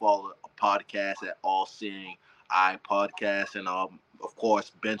also follow a podcast at All Seeing Eye Podcast, and of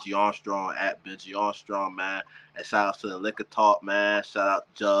course, Benji Armstrong at Benji Armstrong, man. And shout out to the Liquor Talk, man. Shout out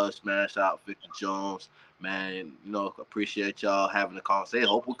to Judge, man. Shout out Victor Jones, man. Appreciate y'all having the conversation.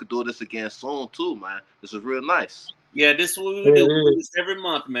 Hope we could do this again soon, too, man. This was real nice. Yeah, this is what we do. We do this every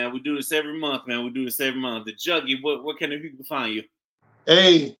month, man. The Juggy, where can the people find you?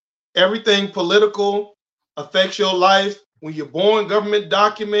 Hey, everything political affects your life. When you're born, government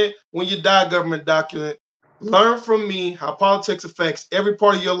document. When you die, government document. Learn from me how politics affects every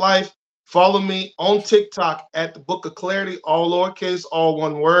part of your life. Follow me on TikTok at the Book of Clarity, all lowercase, all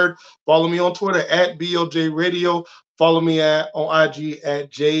one word. Follow me on Twitter at BLJ Radio. Follow me on IG at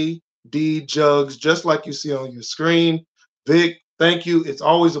JD Jugs, just like you see on your screen. Vic, thank you. It's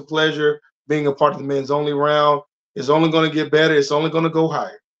always a pleasure being a part of the Men's Only Round. It's only going to get better. It's only going to go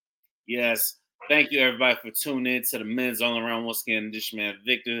higher. Yes. Thank you, everybody, for tuning in to the Men's Only Round. Once again, this man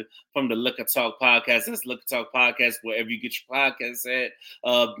Victor from the Liquor Talk Podcast. That's Liquor Talk Podcast, wherever you get your podcasts at.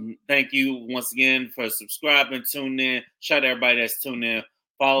 Thank you once again for subscribing, tuning in. Shout out to everybody that's tuned in.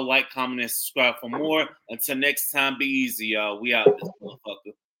 Follow, like, comment, and subscribe for more. Until next time, be easy, y'all. We out this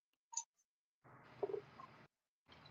motherfucker.